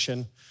Catholic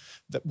tradition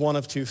that one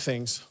of two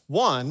things.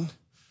 One,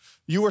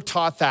 you were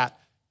taught that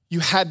you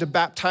had to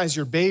baptize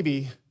your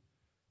baby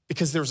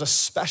because there was a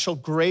special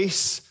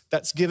grace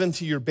that's given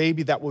to your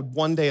baby that would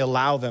one day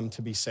allow them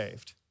to be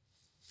saved.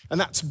 And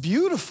that's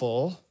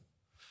beautiful.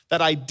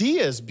 That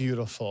idea is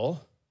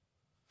beautiful.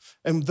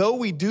 And though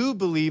we do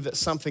believe that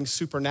something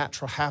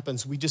supernatural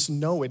happens, we just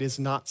know it is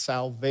not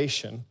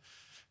salvation.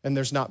 And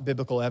there's not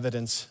biblical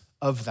evidence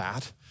of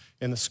that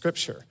in the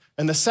scripture.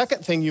 And the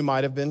second thing you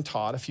might have been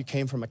taught if you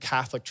came from a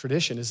Catholic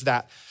tradition is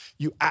that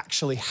you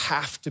actually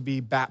have to be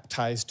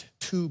baptized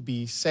to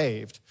be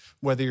saved,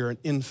 whether you're an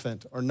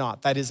infant or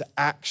not. That is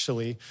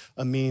actually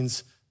a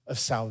means of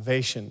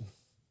salvation.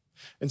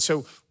 And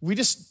so we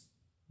just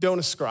don't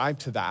ascribe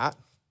to that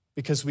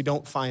because we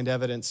don't find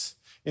evidence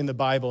in the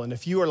Bible. And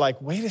if you are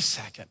like, wait a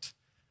second,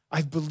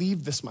 I've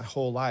believed this my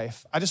whole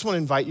life, I just want to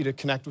invite you to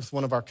connect with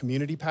one of our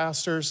community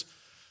pastors,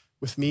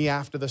 with me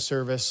after the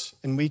service,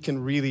 and we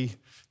can really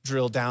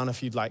drill down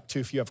if you'd like to,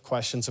 if you have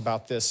questions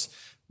about this.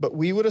 But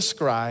we would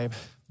ascribe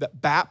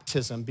that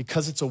baptism,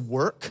 because it's a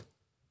work,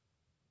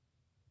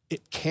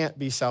 it can't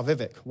be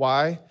salvific.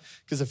 Why?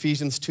 Because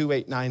Ephesians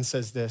 2:8-9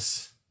 says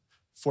this,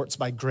 for it's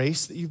by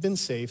grace that you've been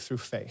saved through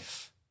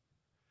faith.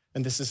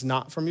 And this is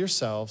not from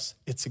yourselves,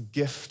 it's a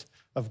gift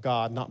of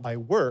God, not by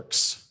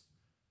works,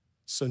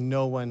 so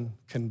no one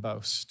can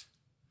boast.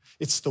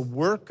 It's the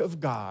work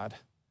of God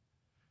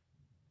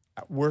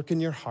at work in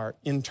your heart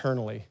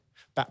internally.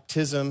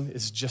 Baptism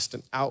is just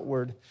an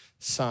outward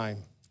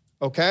sign.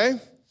 Okay?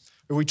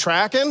 Are we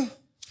tracking?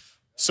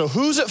 So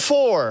who's it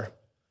for?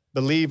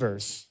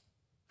 Believers.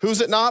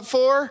 Who's it not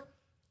for?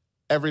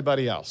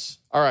 Everybody else.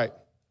 All right.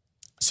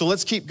 So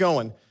let's keep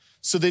going.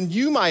 So then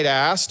you might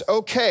ask,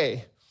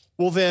 okay,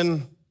 well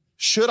then,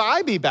 should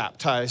I be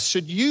baptized?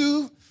 Should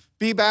you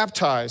be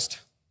baptized?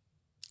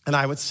 And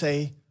I would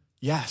say,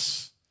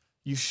 yes,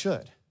 you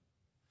should.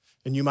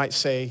 And you might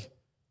say,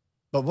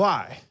 but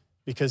why?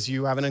 Because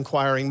you have an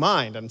inquiring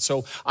mind. And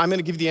so I'm going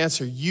to give you the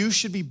answer. You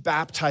should be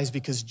baptized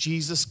because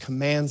Jesus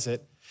commands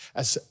it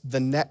as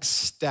the next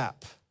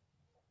step,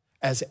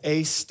 as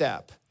a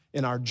step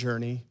in our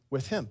journey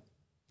with him.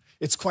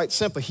 It's quite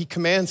simple. He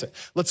commands it.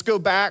 Let's go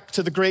back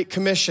to the Great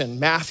Commission,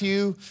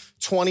 Matthew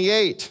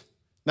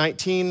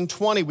 28:19 and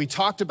 20. We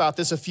talked about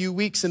this a few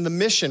weeks in the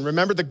mission.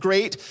 Remember the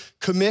Great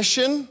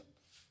Commission?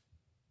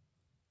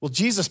 Well,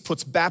 Jesus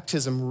puts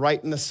baptism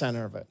right in the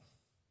center of it.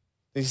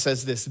 He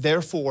says this,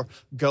 therefore,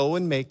 go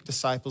and make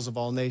disciples of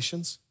all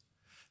nations,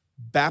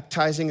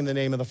 baptizing in the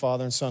name of the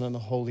Father and Son and the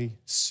Holy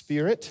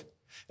Spirit,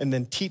 and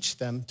then teach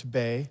them to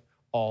obey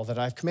all that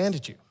I've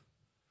commanded you.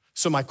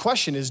 So my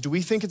question is, do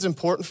we think it's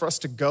important for us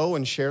to go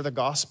and share the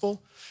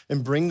gospel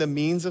and bring the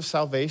means of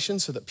salvation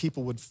so that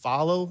people would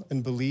follow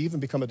and believe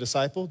and become a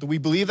disciple? Do we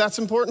believe that's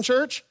important,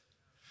 church?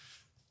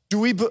 Do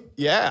we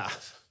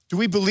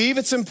believe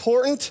it's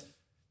important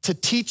to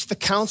teach the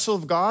counsel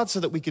of God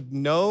so that we could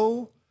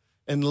know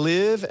and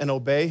live and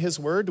obey his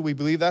word? Do we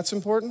believe that's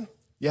important?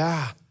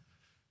 Yeah.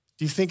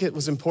 Do you think it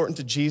was important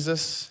to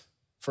Jesus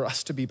for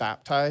us to be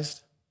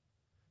baptized?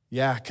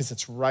 Yeah, because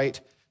it's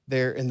right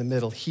there in the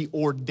middle. He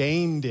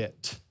ordained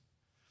it.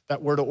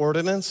 That word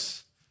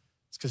ordinance,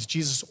 it's because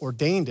Jesus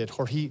ordained it,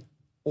 or he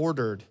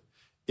ordered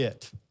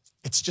it.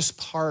 It's just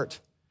part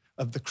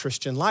of the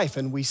Christian life,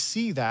 and we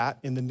see that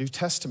in the New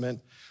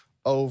Testament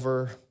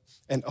over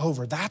and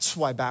over. That's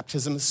why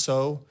baptism is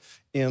so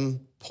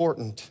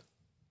important.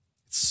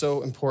 It's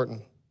so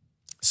important.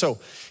 So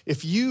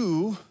if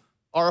you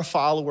are a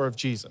follower of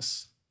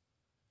Jesus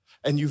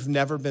and you've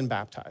never been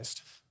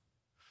baptized,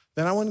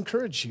 then I want to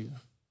encourage you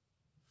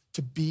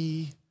to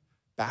be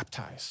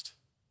baptized,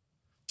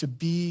 to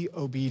be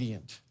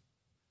obedient.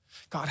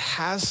 God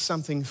has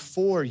something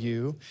for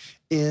you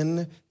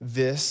in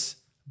this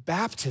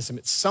baptism.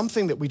 It's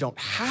something that we don't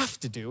have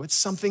to do. It's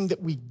something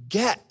that we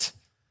get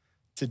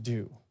to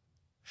do.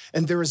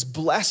 And there is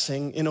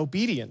blessing in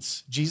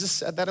obedience. Jesus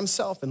said that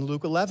himself in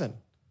Luke 11.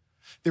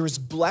 There is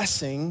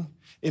blessing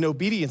in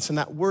obedience. And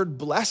that word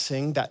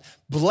blessing, that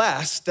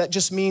blessed, that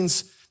just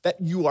means that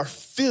you are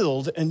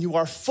filled and you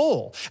are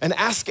full. And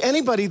ask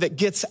anybody that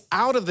gets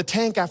out of the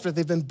tank after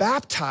they've been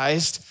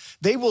baptized,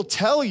 they will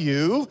tell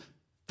you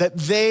that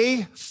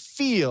they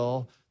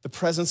feel the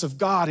presence of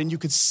God, and you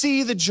could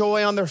see the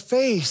joy on their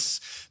face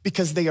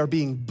because they are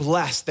being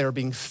blessed. They're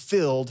being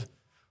filled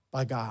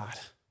by God.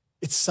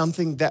 It's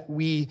something that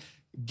we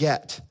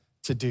get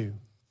to do.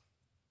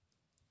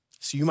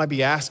 So you might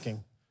be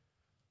asking,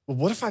 well,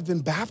 what if I've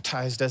been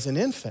baptized as an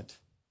infant?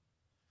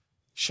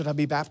 Should I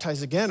be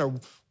baptized again? Or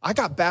I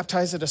got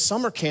baptized at a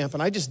summer camp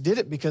and I just did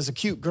it because a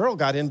cute girl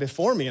got in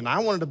before me and I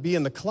wanted to be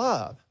in the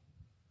club.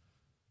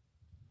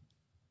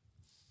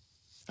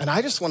 And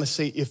I just want to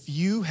say, if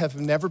you have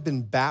never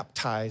been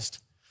baptized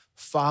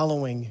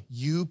following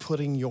you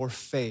putting your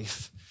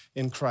faith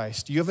in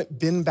Christ, you haven't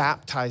been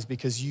baptized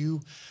because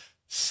you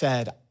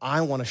said,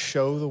 I want to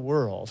show the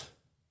world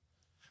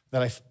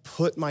that I've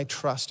put my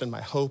trust and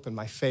my hope and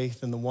my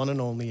faith in the one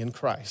and only in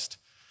Christ,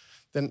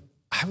 then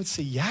I would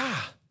say, yeah,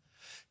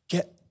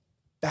 get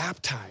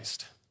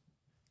baptized.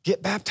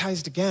 Get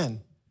baptized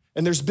again.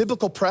 And there's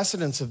biblical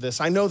precedence of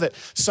this. I know that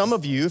some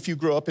of you, if you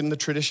grew up in the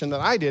tradition that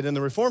I did in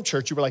the Reformed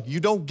Church, you were like, you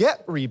don't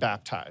get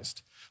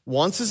rebaptized.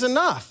 Once is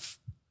enough.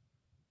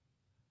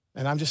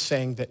 And I'm just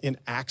saying that in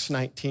Acts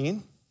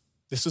 19,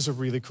 this is a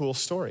really cool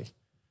story.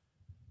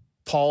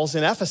 Paul's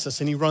in Ephesus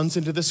and he runs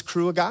into this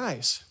crew of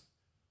guys.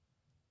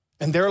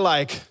 And they're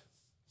like,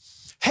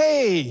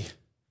 hey,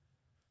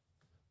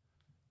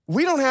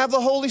 we don't have the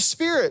Holy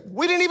Spirit.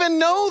 We didn't even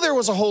know there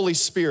was a Holy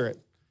Spirit.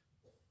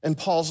 And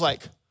Paul's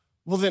like,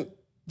 well,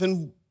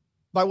 then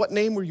by what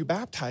name were you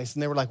baptized?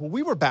 And they were like, well,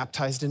 we were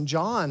baptized in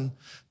John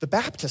the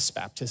Baptist's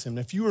baptism. And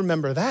if you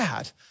remember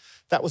that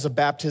was a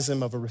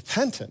baptism of a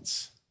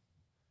repentance.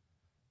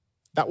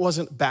 That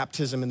wasn't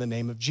baptism in the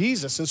name of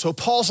Jesus. And so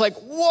Paul's like,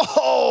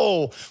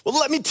 whoa, well,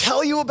 let me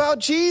tell you about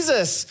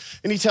Jesus.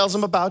 And he tells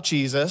them about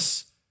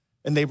Jesus,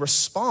 and they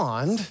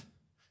respond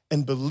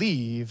and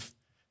believe,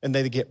 and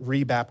they get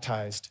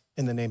rebaptized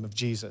in the name of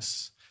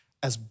Jesus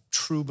as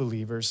true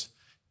believers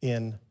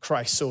in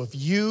Christ. So if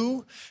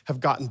you have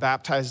gotten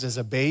baptized as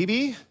a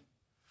baby,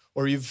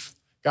 or you've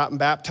gotten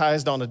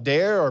baptized on a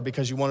dare, or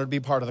because you wanted to be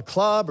part of the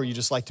club, or you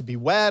just like to be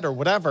wet or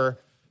whatever,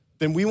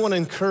 then we want to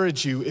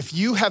encourage you, if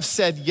you have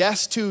said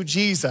yes to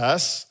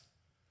Jesus,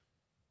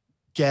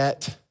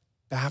 get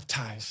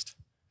baptized.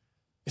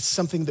 It's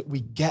something that we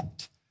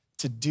get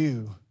to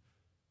do.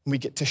 We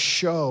get to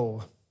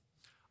show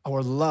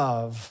our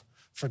love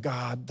for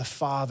God, the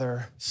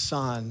Father,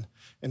 Son,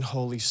 and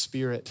Holy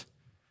Spirit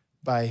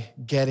by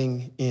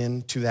getting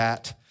into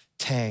that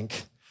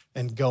tank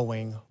and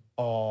going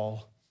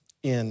all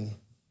in.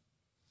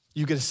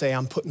 You get to say,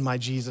 I'm putting my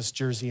Jesus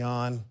jersey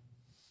on.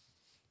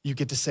 You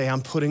get to say,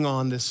 I'm putting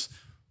on this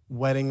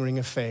wedding ring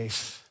of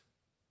faith,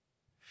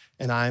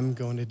 and I'm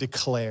going to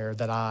declare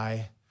that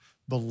I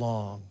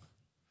belong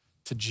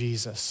to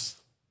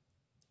Jesus.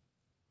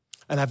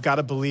 And I've got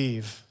to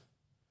believe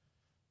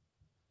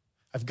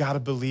that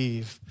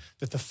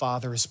the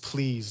Father is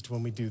pleased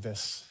when we do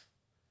this.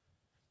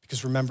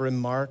 Because remember in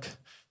Mark,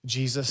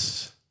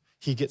 Jesus,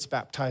 he gets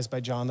baptized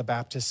by John the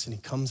Baptist, and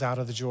he comes out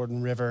of the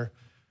Jordan River,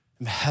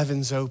 and the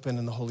heavens open,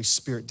 and the Holy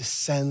Spirit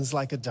descends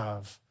like a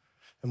dove.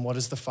 And what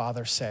does the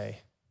Father say?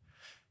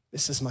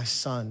 This is my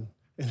Son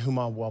in whom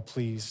I'm well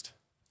pleased.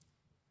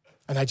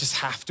 And I just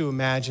have to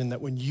imagine that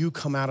when you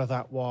come out of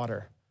that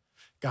water,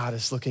 God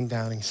is looking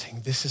down and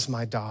saying, this is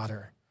my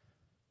daughter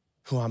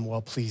who I'm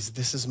well pleased.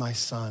 This is my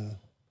son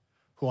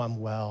who I'm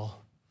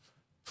well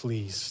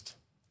pleased.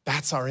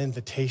 That's our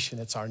invitation.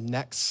 It's our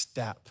next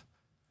step.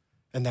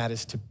 And that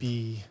is to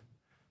be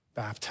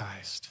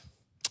baptized.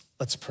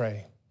 Let's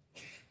pray.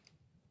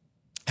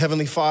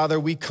 Heavenly Father,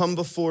 we come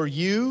before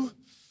you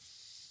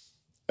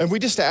and we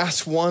just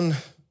ask, one,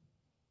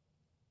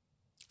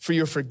 for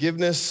your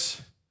forgiveness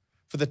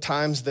for the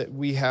times that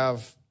we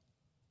have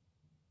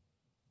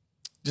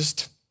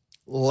just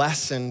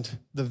lessened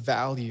the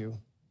value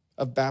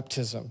of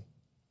baptism.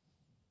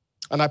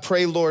 And I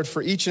pray, Lord,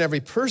 for each and every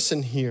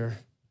person here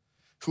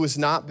who has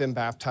not been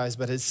baptized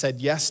but has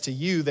said yes to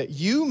you, that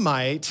you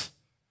might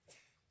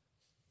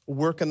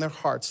work in their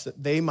hearts,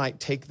 that they might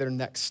take their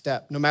next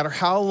step. No matter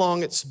how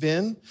long it's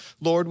been,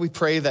 Lord, we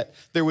pray that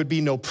there would be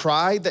no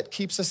pride that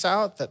keeps us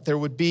out, that there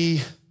would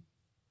be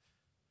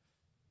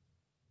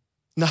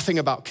nothing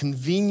about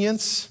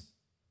convenience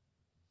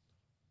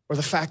or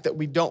the fact that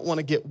we don't want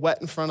to get wet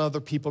in front of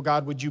other people.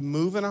 God, would you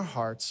move in our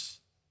hearts?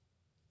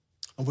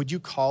 And would you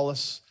call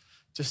us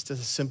just to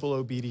the simple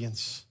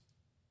obedience?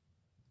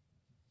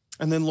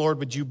 And then, Lord,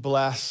 would you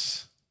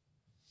bless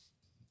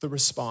the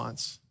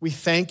response? We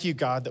thank you,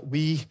 God, that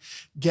we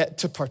get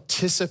to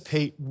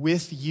participate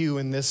with you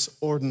in this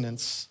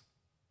ordinance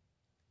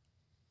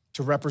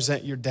to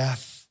represent your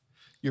death,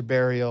 your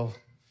burial,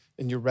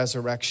 and your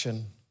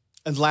resurrection.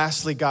 And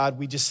lastly, God,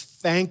 we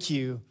just thank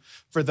you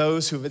for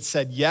those who have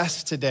said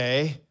yes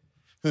today,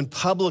 who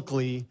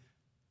publicly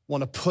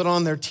want to put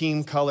on their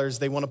team colors.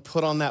 They want to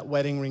put on that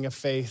wedding ring of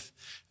faith,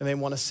 and they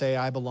want to say,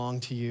 I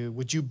belong to you.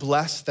 Would you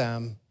bless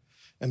them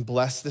and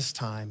bless this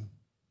time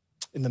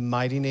in the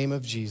mighty name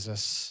of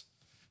Jesus?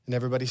 And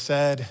everybody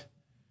said,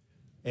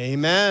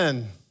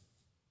 amen.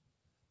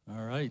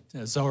 All right,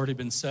 as already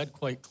been said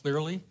quite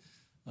clearly,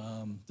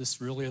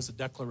 this really is a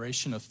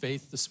declaration of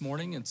faith this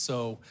morning. And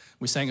so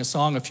we sang a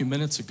song a few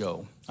minutes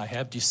ago, I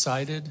have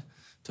decided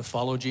to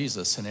follow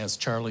Jesus. And as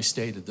Charlie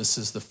stated, this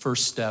is the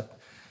first step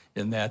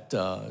in that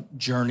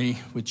journey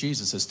with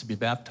Jesus, is to be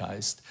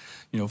baptized.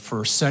 You know,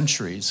 for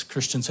centuries,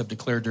 Christians have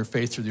declared their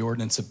faith through the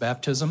ordinance of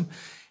baptism.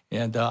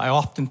 And I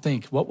often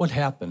think, what would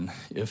happen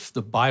if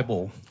the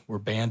Bible were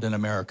banned in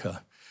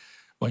America?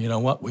 Well, you know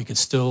what? We could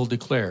still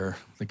declare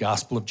the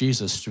gospel of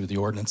Jesus through the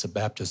ordinance of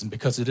baptism,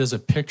 because it is a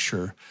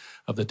picture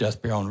of the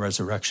death, burial, and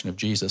resurrection of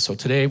Jesus. So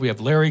today we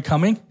have Larry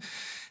coming,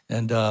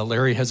 and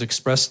Larry has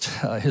expressed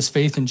his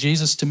faith in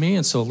Jesus to me.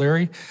 And so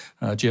Larry,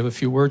 do you have a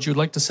few words you'd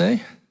like to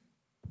say?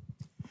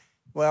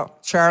 Well,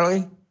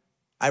 Charlie,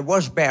 I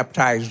was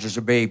baptized as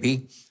a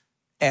baby,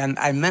 and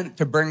I meant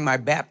to bring my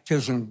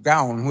baptism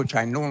gown, which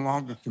I no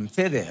longer can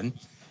fit in,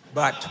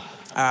 but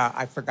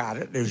I forgot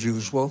it as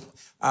usual.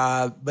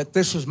 But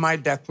this is my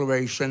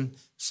declaration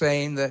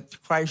saying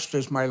that Christ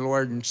is my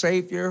Lord and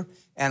Savior,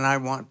 and I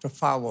want to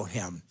follow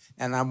him.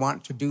 And I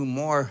want to do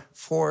more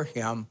for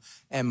him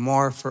and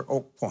more for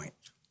Oak Pointe.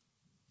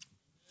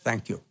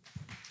 Thank you.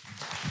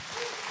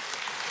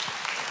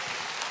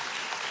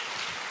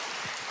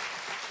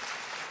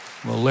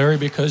 Well, Larry,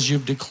 because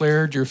you've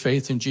declared your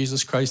faith in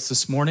Jesus Christ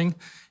this morning,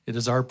 it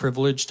is our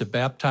privilege to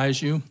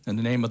baptize you in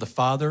the name of the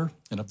Father,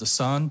 and of the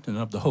Son, and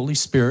of the Holy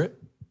Spirit.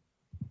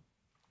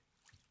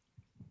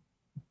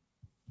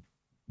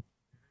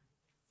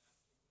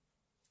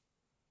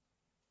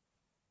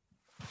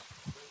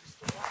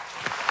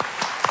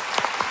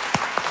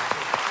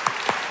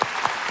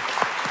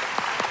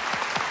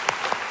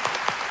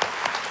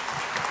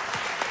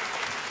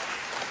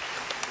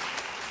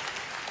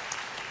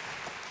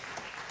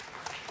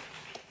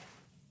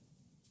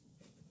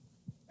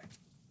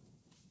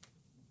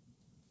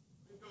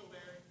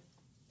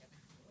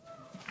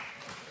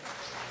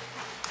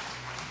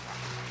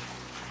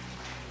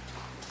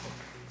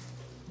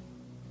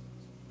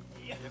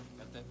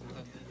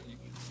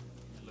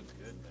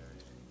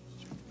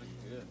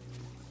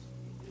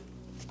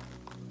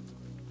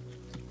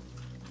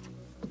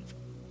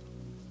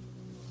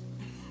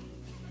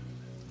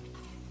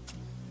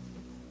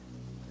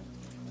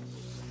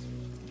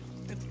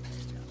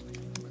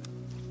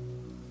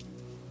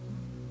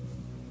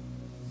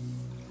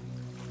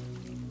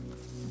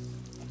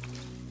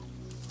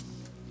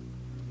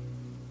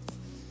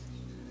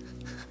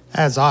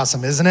 That's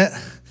awesome, isn't it?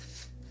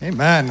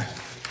 Amen.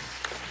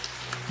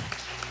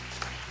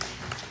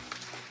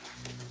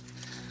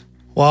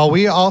 Well,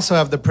 we also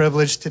have the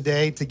privilege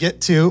today to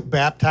get to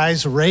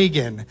baptize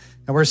Reagan.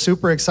 And we're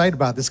super excited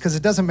about this because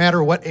it doesn't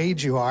matter what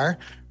age you are,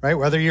 right?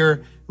 Whether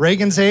you're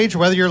Reagan's age,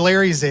 whether you're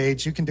Larry's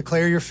age, you can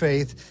declare your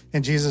faith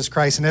in Jesus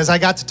Christ. And as I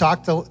got to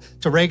talk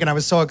to Reagan, I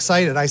was so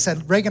excited. I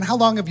said, Reagan, how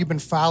long have you been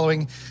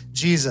following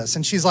Jesus?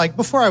 And she's like,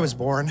 before I was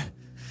born.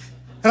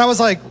 And I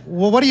was like,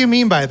 well, what do you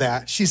mean by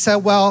that? She said,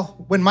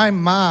 well, when my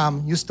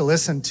mom used to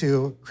listen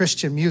to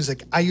Christian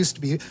music, I used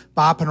to be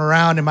bopping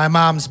around in my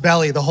mom's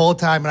belly the whole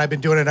time, and I've been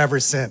doing it ever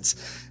since.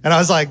 And I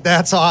was like,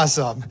 that's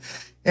awesome.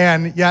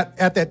 And yet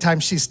at that time,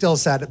 she still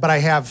said, but I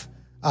have,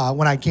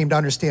 when I came to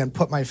understand,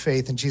 put my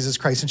faith in Jesus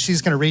Christ. And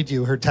she's going to read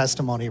you her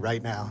testimony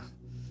right now.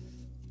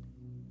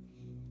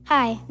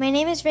 Hi, my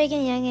name is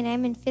Reagan Young, and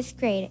I'm in 5th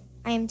grade.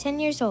 I am 10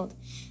 years old.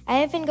 I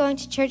have been going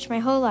to church my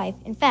whole life.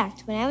 In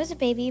fact, when I was a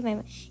baby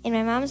in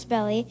my mom's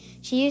belly,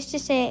 she used to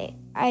say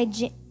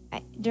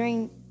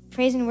during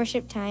praise and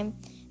worship time,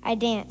 I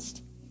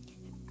danced.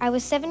 I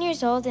was 7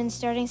 years old and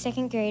starting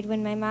 2nd grade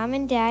when my mom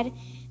and dad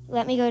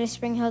let me go to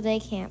Spring Hill Day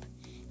Camp.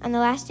 On the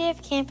last day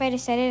of camp, I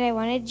decided I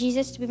wanted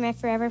Jesus to be my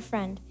forever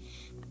friend.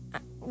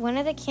 One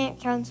of the camp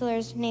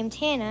counselors named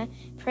Hannah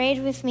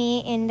prayed with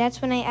me, and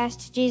that's when I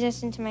asked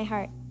Jesus into my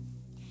heart.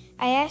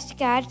 I asked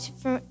God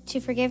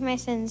to forgive my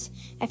sins.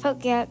 I felt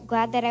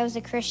glad that I was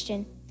a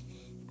Christian.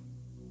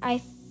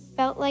 I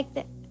felt like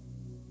that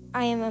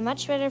I am a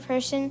much better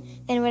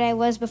person than what I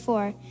was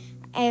before.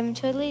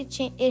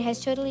 It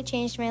has totally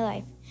changed my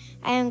life.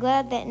 I am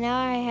glad that now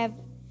I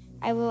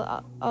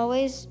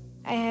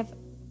have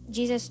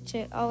Jesus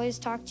to always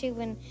talk to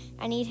when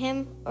I need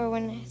him or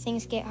when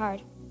things get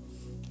hard.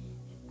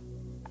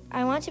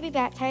 I want to be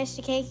baptized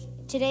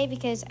today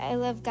because I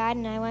love God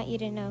and I want you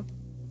to know.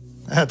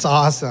 That's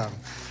awesome.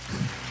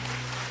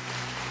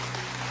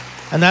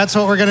 And that's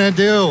what we're going to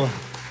do.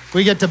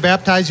 We get to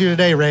baptize you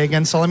today,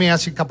 Reagan. So let me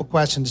ask you a couple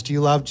questions. Do you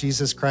love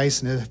Jesus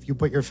Christ, and have you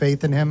put your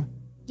faith in him?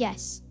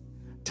 Yes.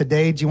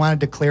 Today, do you want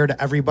to declare to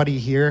everybody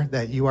here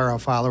that you are a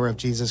follower of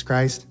Jesus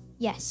Christ?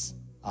 Yes.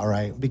 All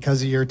right.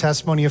 Because of your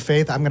testimony of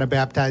faith, I'm going to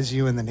baptize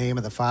you in the name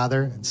of the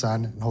Father and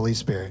Son and Holy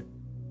Spirit.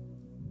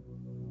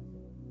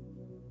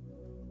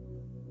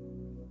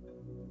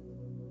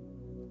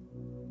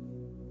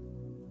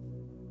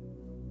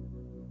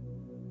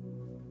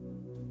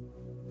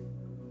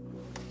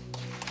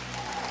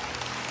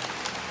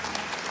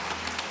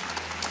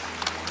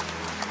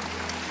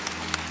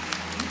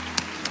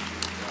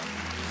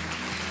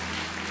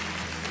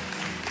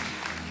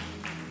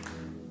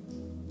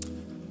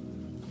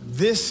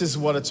 This is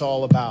what it's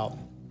all about.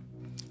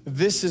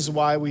 This is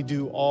why we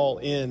do All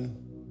In.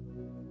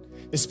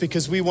 It's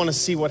because we want to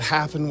see what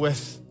happened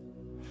with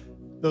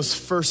those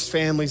first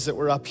families that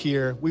were up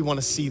here. We want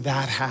to see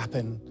that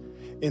happen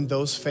in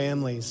those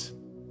families.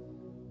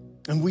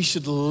 And we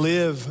should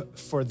live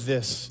for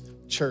this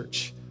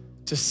church,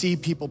 to see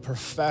people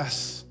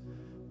profess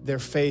their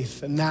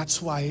faith. And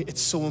that's why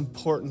it's so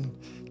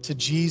important to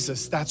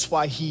Jesus. That's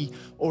why he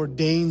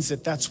ordains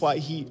it. That's why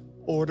he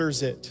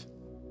orders it.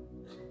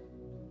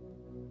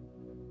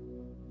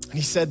 And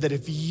he said that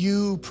if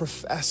you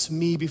profess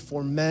me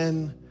before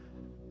men,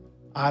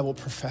 I will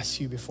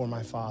profess you before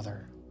my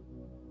Father.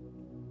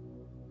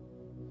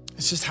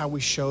 It's just how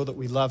we show that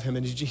we love him.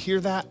 And did you hear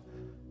that?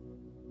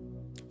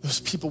 Those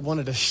people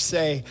wanted to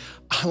say,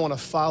 I want to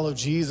follow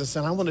Jesus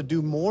and I want to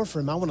do more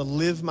for him. I want to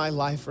live my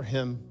life for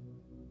him.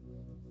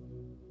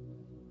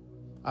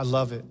 I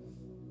love it.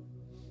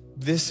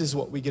 This is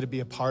what we get to be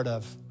a part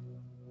of.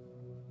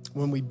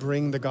 When we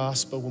bring the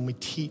gospel, when we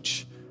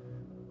teach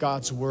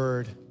God's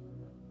word,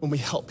 when we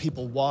help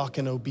people walk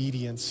in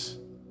obedience,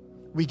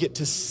 we get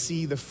to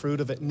see the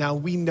fruit of it. Now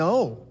we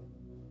know,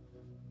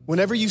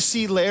 whenever you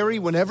see Larry,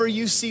 whenever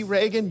you see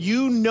Reagan,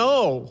 you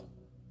know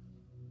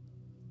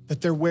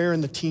that they're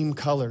wearing the team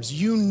colors.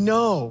 You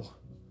know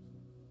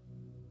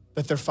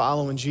that they're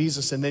following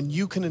Jesus, and then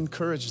you can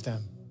encourage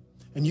them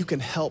and you can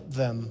help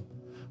them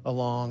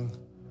along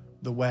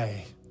the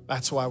way.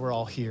 That's why we're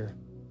all here.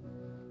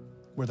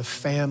 We're the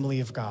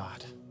family of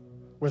God.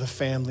 We're the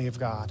family of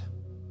God.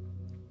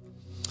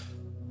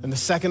 And the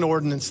second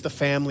ordinance the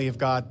family of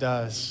God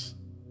does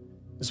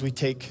is we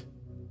take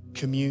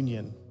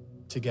communion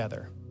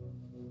together.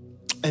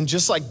 And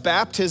just like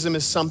baptism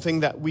is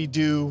something that we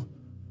do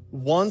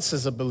once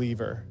as a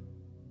believer,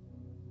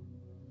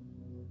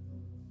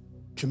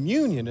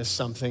 communion is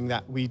something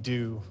that we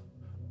do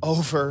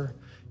over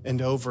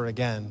and over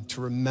again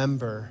to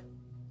remember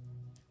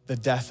the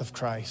death of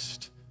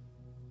Christ.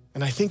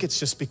 And I think it's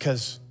just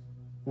because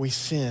we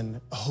sin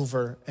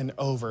over and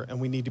over and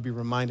we need to be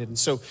reminded. And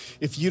so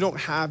if you don't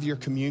have your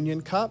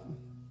communion cup,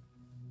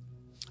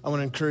 I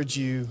want to encourage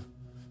you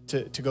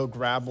to go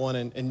grab one,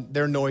 and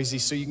they're noisy,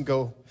 so you can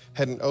go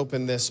ahead and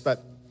open this.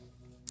 But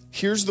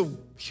here's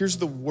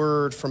the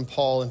word from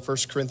Paul in 1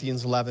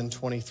 Corinthians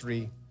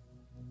 11:23.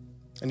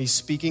 And he's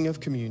speaking of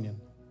communion.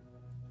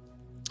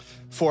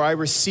 For I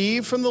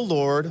received from the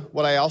Lord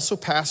what I also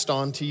passed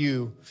on to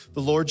you.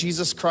 The Lord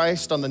Jesus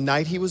Christ, on the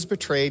night he was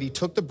betrayed, he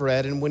took the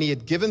bread, and when he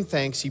had given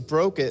thanks, he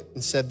broke it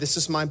and said, "This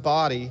is my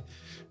body,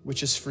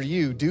 which is for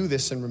you. Do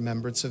this in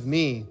remembrance of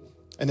me."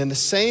 And in the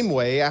same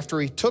way, after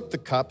he took the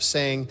cup,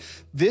 saying,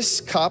 "This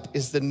cup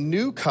is the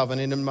new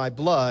covenant in my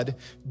blood.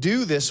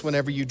 Do this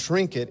whenever you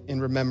drink it in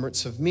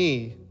remembrance of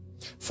me.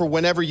 For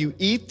whenever you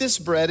eat this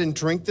bread and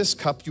drink this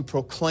cup, you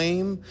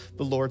proclaim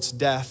the Lord's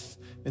death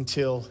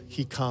until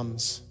he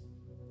comes."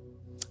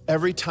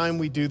 Every time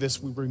we do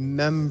this, we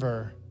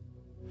remember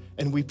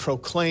and we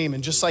proclaim.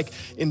 And just like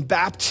in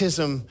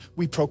baptism,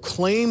 we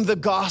proclaim the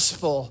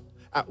gospel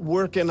at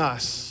work in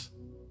us.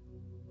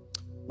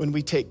 When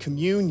we take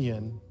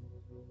communion,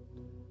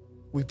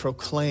 we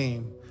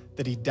proclaim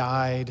that he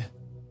died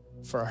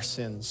for our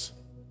sins.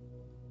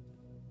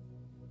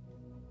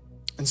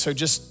 And so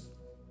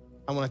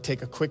I want to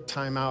take a quick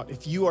time out.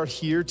 If you are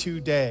here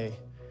today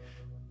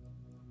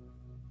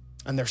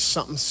and there's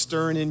something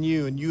stirring in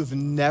you and you've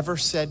never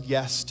said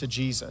yes to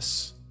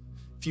Jesus,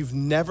 if you've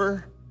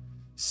never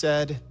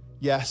said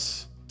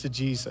yes to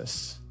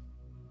Jesus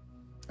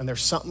and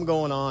there's something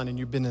going on and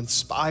you've been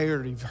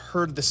inspired, you've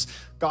heard this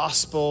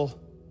gospel,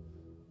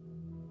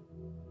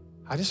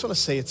 I just want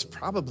to say it's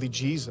probably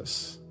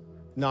Jesus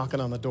knocking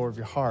on the door of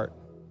your heart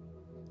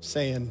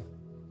saying,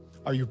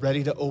 "Are you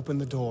ready to open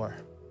the door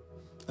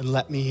and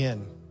let me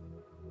in?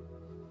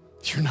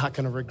 You're not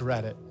going to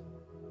regret it."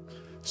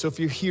 So if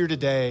you're here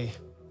today,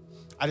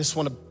 I just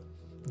want to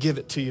give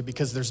it to you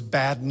because there's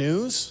bad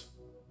news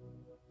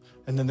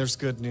and then there's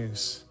good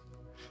news.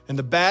 And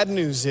the bad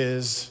news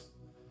is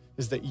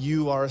that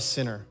you are a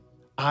sinner.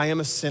 I am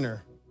a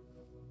sinner.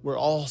 We're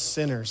all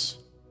sinners.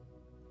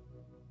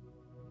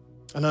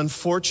 And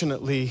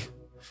unfortunately,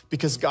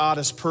 because God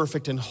is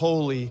perfect and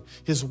holy,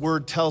 his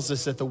word tells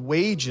us that the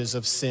wages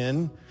of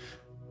sin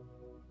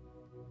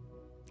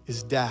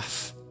is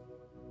death.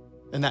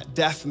 And that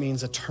death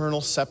means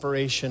eternal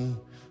separation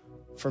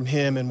from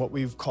him in what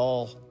we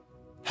call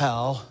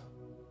hell.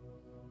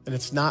 And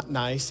it's not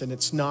nice and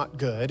it's not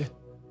good.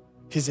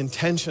 His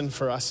intention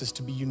for us is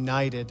to be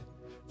united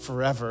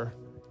forever,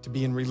 to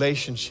be in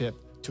relationship,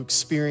 to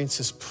experience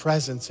his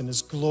presence and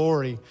his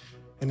glory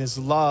and his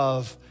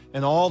love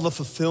and all the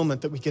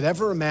fulfillment that we could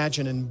ever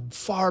imagine and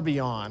far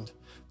beyond.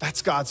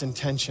 That's God's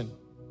intention.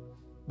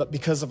 But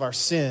because of our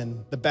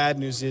sin, the bad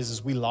news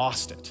is we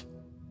lost it.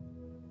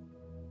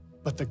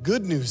 But the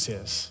good news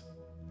is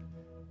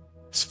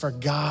for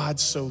God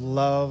so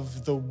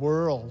loved the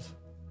world,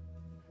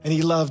 and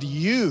he loved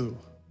you,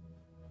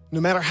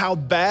 no matter how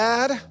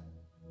bad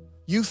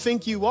you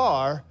think you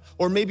are,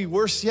 or maybe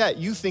worse yet,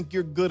 you think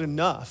you're good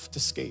enough to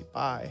skate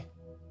by,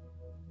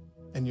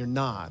 and you're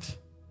not.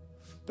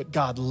 But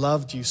God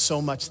loved you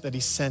so much that he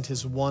sent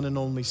his one and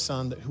only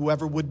son, that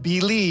whoever would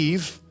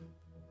believe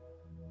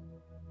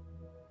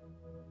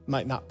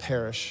might not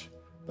perish,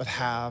 but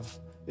have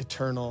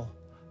eternal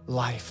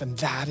life. And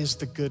that is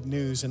the good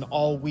news. And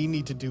all we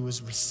need to do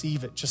is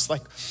receive it. Just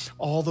like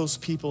all those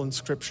people in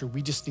scripture,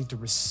 we just need to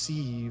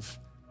receive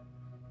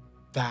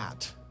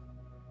that.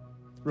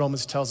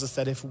 Romans tells us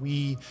that if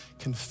we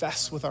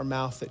confess with our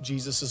mouth that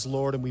Jesus is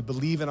Lord and we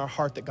believe in our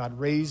heart that God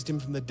raised him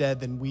from the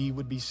dead, then we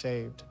would be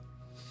saved.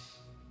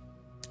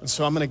 And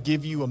so I'm going to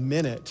give you a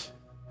minute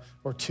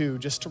or two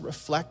just to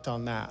reflect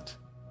on that.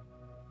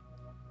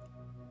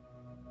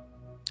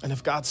 And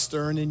if God's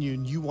stirring in you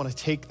and you want to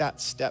take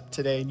that step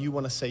today and you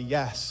want to say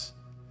yes,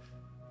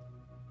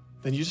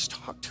 then you just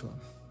talk to him.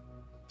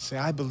 Say,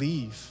 "I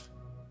believe.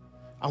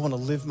 I want to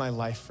live my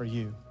life for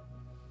you."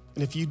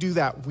 And if you do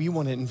that, we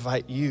want to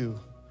invite you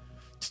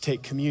to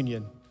take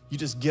communion. you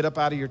just get up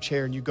out of your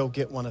chair and you go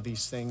get one of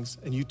these things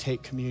and you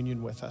take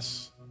communion with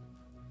us,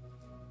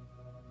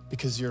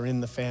 because you're in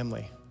the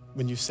family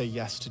when you say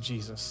yes to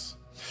Jesus.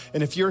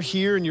 And if you're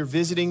here and you're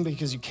visiting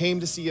because you came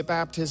to see a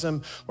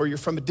baptism, or you're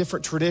from a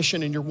different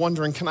tradition and you're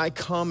wondering, can I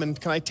come and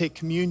can I take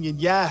communion?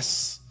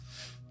 Yes.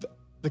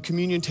 The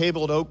communion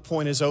table at Oak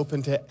Pointe is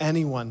open to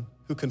anyone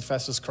who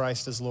confesses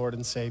Christ as Lord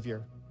and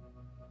Savior.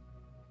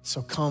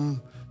 So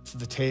come to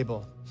the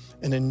table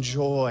and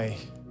enjoy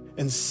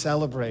and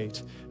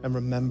celebrate and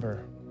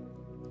remember.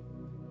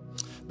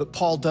 But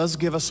Paul does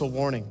give us a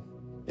warning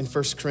in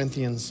 1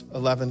 Corinthians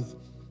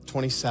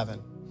 11:27,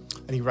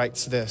 and he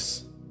writes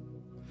this: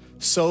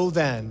 "So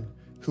then,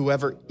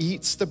 whoever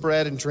eats the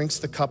bread and drinks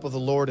the cup of the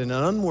Lord in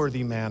an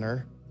unworthy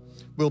manner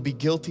will be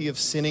guilty of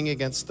sinning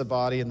against the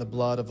body and the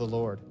blood of the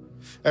Lord.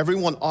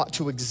 Everyone ought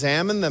to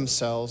examine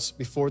themselves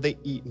before they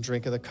eat and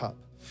drink of the cup.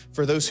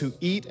 For those who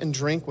eat and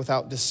drink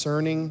without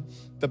discerning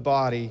the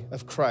body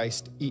of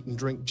Christ eat and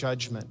drink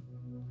judgment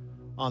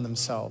on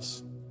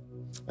themselves."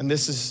 And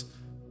this is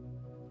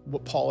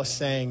what Paul is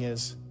saying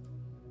is,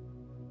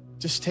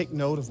 just take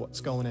note of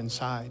what's going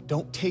inside.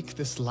 Don't take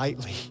this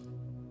lightly.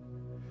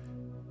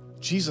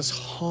 Jesus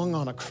hung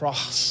on a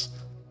cross,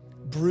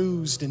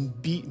 bruised and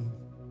beaten.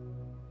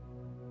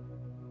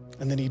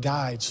 And then he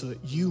died so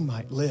that you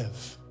might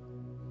live.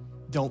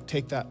 Don't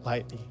take that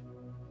lightly.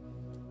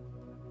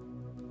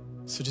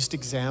 So just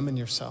examine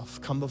yourself.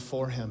 Come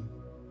before him.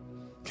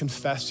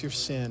 Confess your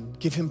sin.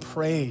 Give him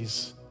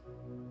praise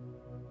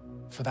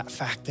for that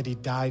fact that he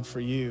died for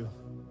you.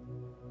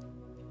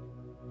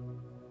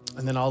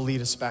 And then I'll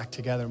lead us back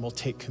together and we'll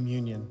take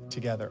communion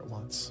together at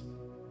once.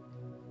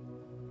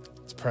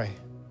 Let's pray.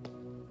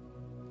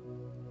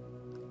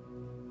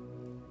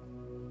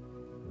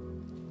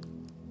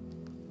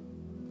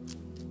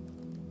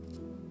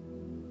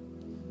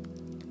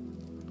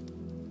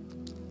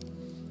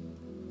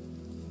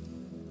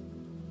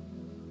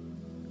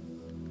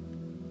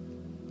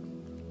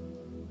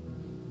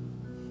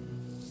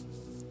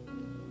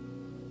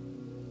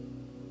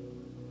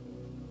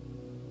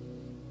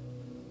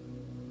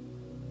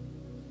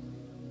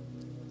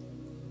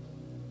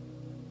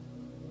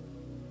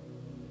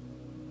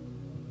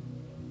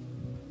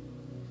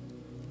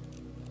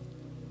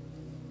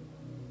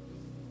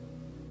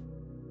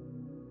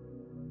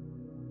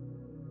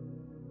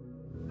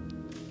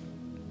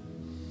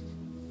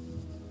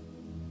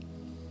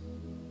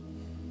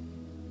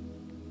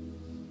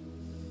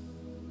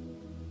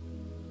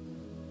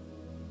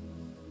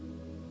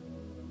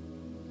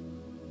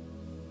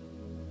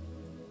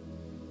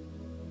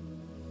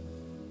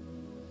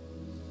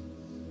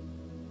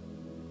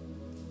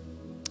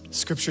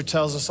 Scripture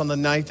tells us on the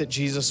night that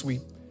Jesus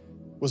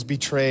was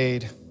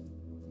betrayed,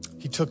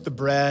 he took the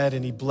bread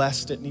and he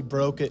blessed it and he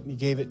broke it and he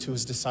gave it to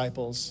his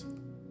disciples.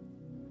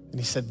 And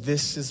he said,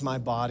 "This is my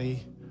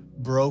body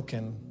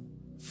broken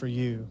for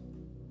you.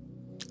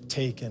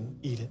 Take and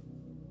eat it."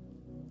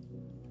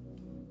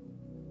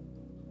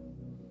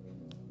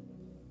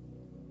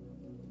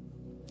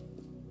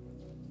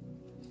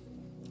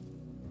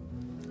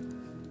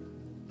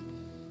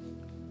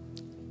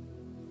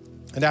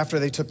 And after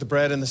they took the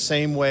bread in the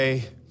same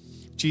way,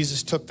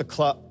 Jesus took the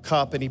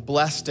cup and he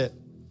blessed it.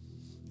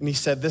 And he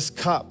said, "This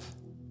cup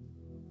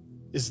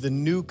is the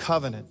new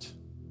covenant.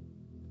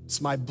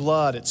 It's my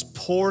blood. It's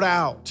poured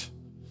out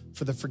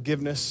for the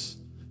forgiveness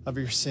of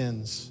your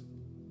sins.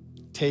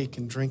 Take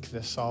and drink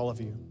this, all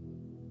of you."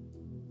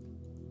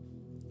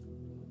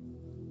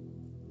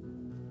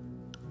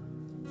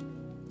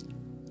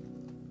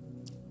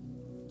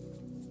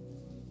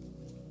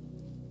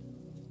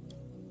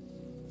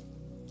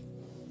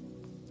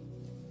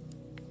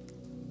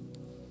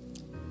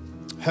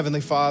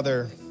 Heavenly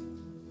Father,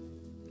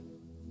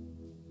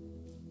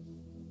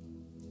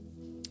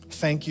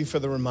 thank you for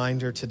the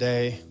reminder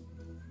today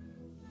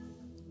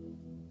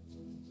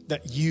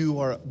that you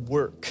are at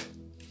work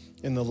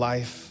in the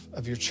life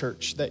of your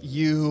church, that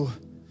you,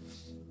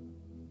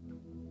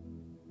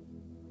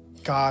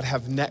 God,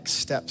 have next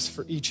steps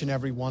for each and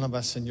every one of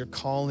us, and you're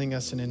calling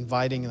us and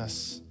inviting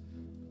us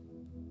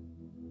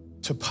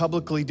to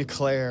publicly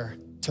declare,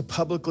 to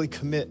publicly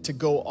commit, to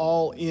go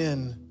all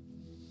in.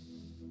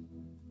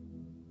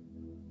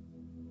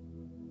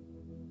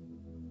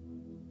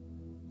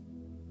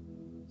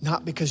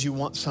 Not because you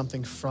want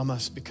something from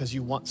us, because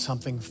you want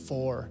something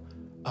for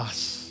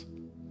us.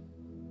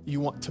 You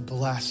want to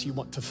bless, you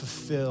want to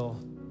fulfill.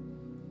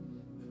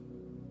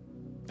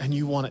 And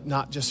you want it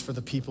not just for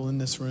the people in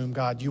this room,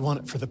 God, you want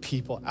it for the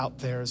people out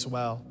there as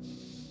well.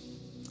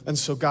 And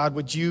so, God,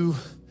 would you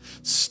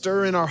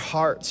stir in our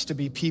hearts to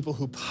be people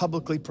who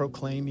publicly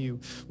proclaim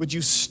you? Would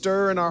you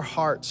stir in our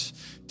hearts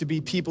to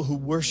be people who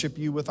worship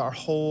you with our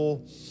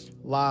whole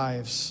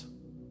lives?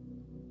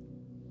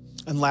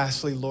 And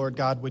lastly, Lord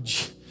God, would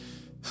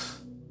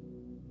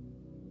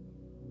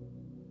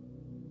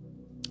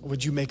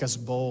you make us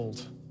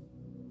bold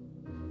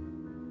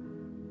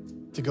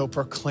to go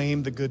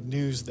proclaim the good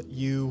news that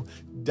you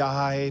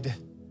died,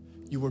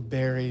 you were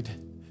buried,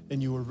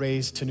 and you were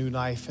raised to new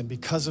life. And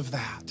because of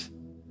that,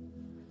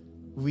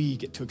 we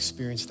get to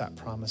experience that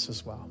promise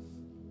as well.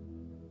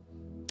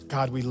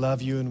 God, we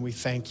love you and we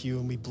thank you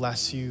and we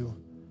bless you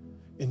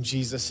in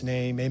Jesus'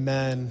 name.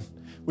 Amen.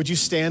 Would you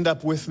stand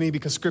up with me?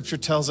 Because scripture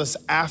tells us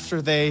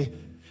after they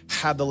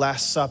had the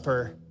Last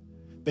Supper,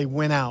 they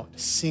went out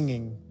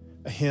singing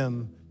a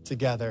hymn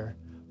together.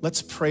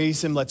 Let's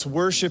praise him. Let's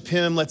worship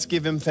him. Let's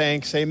give him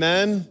thanks.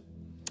 Amen.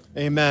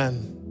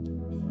 Amen.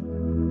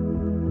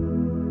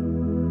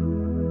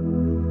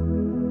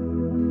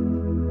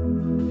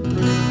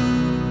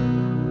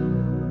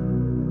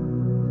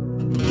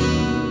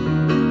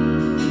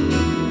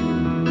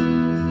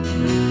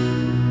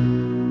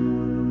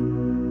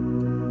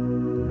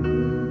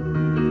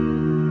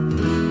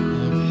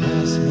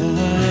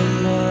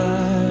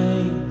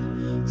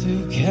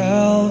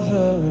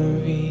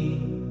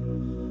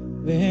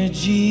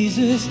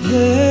 Jesus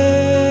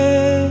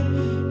bled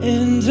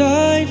and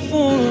died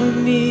for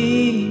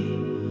me.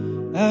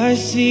 I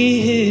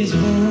see his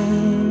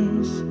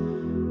wounds,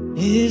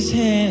 his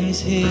hands,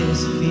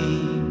 his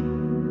feet,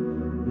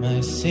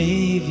 my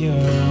Savior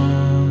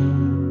on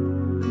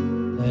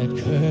that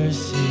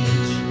cursed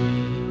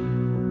tree.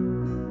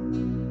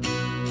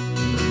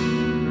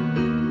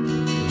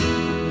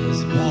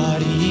 His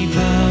body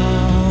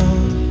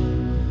bound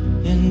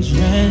and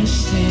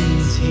drenched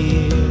in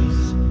tears,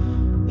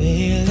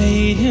 they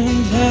laid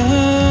him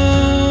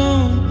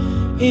down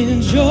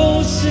in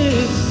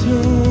Joseph's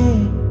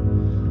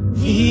tomb,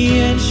 the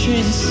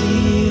entrance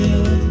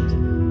sealed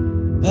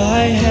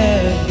by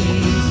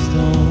heavy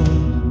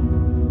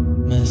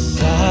stone,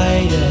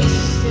 Messiah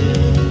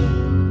still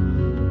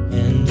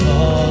and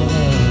all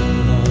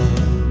alone.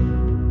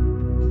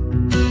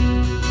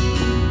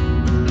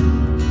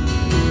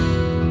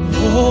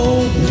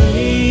 Oh,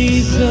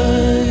 praise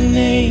the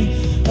name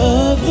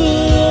of the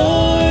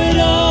Lord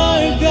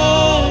our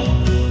God.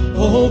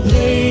 Oh,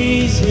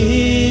 praise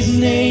his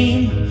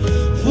name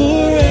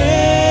forevermore.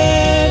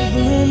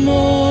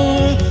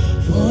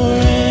 For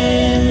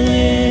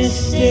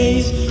endless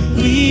days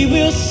we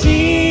will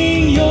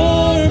sing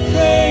your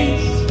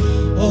praise.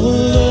 Oh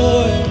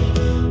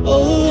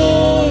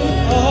Lord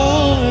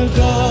our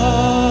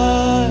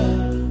God.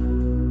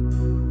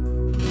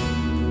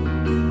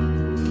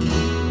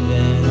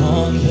 Then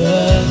on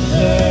the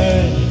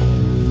third,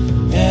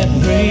 at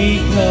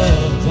break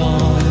of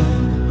dawn,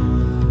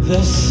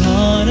 the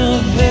Son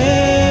of Heaven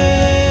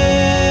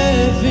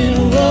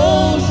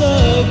rose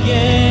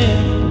again.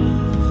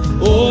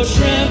 Oh,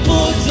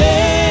 trample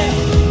death,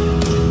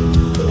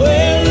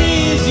 where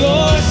is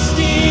your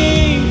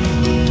sting?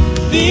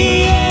 The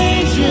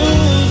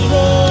angels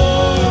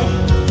roar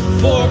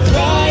for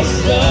Christ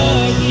the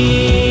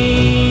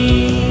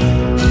King.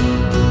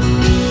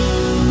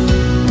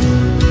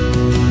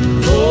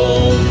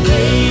 Oh,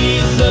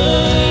 praise the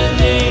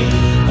name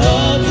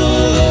of the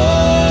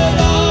Lord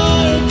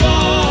our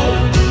God.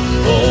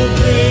 Oh,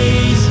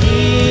 praise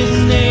his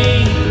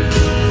name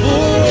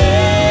forevermore.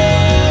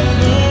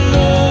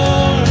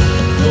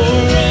 For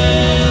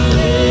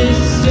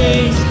endless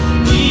days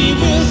we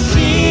will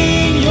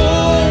sing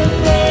your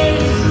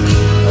praise.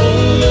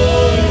 Oh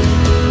Lord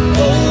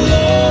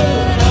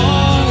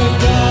our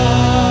God.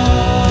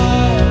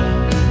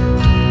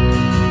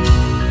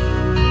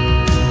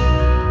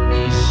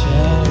 He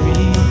shall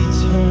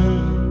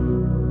return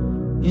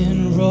in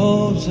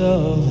robes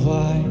of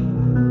white.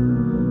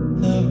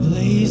 The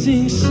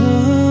blazing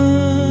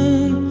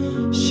sun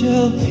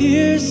shall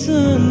pierce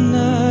the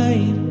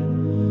night,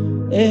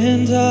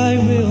 and I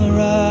will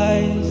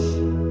rise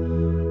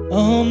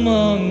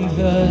among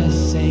the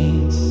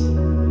saints,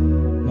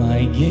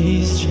 my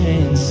gaze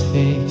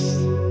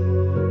transfixed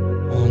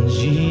on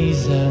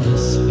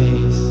Jesus'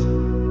 face.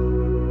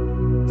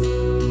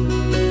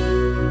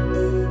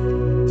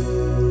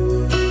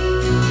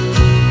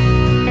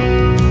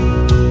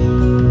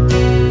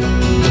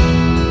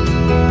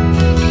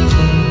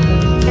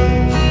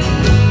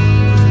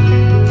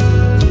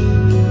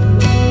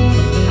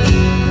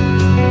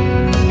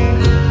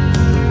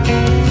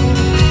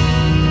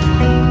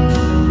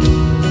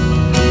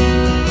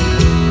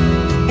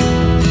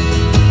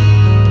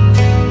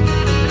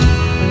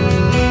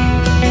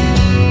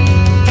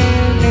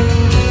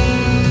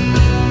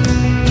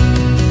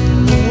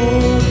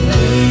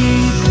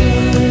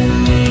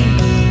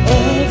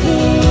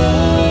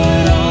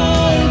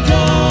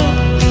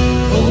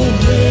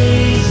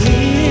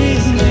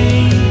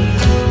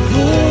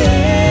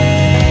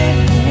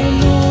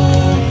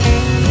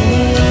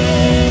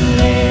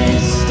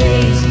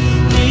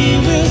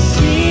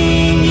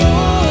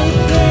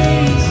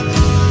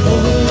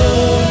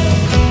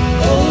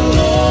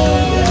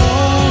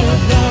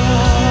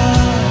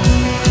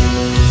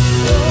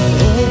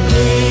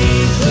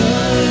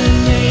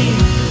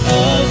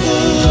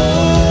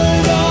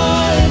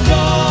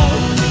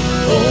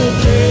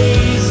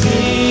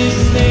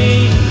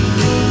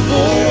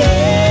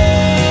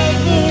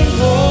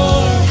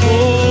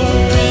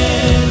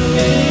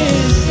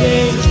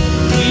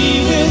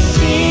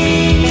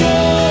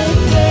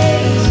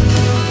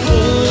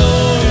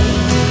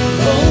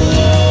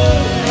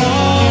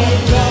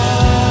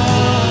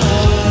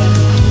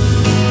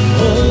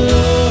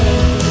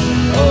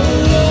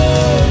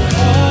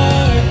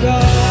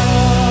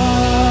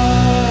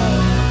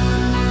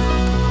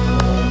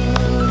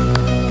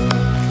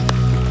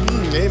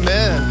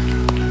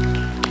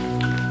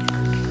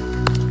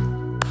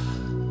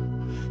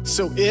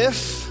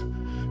 if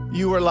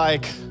you were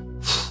like,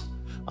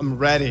 I'm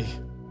ready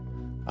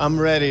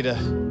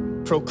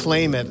to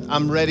proclaim it,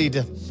 I'm ready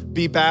to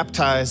be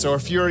baptized, or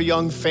if you're a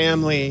young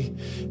family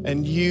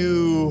and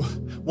you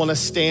want to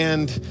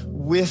stand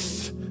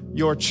with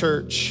your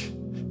church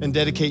and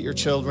dedicate your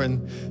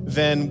children,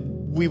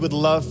 then we would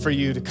love for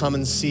you to come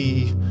and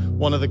see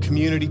one of the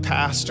community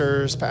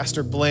pastors,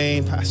 Pastor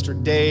Blaine, Pastor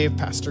Dave,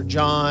 Pastor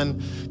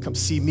John. Come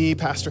see me,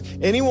 Pastor.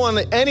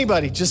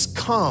 Anybody, just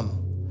come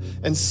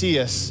and see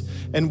us.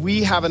 And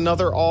we have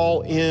another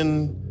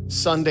all-in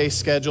Sunday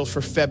scheduled for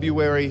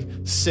February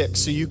 6th.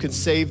 So you can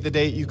save the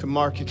date, you can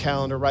mark your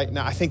calendar right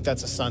now. I think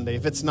that's a Sunday.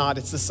 If it's not,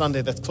 it's the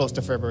Sunday that's close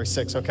to February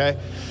 6th, okay?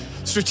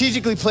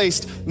 Strategically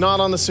placed, not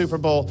on the Super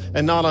Bowl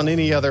and not on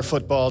any other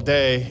football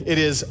day. It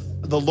is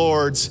the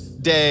Lord's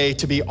day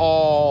to be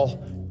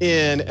all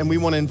in, and we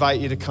want to invite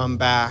you to come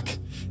back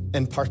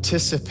and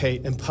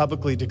participate and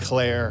publicly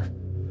declare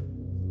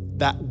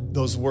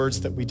those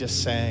words that we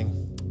just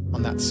sang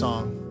on that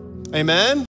song. Amen?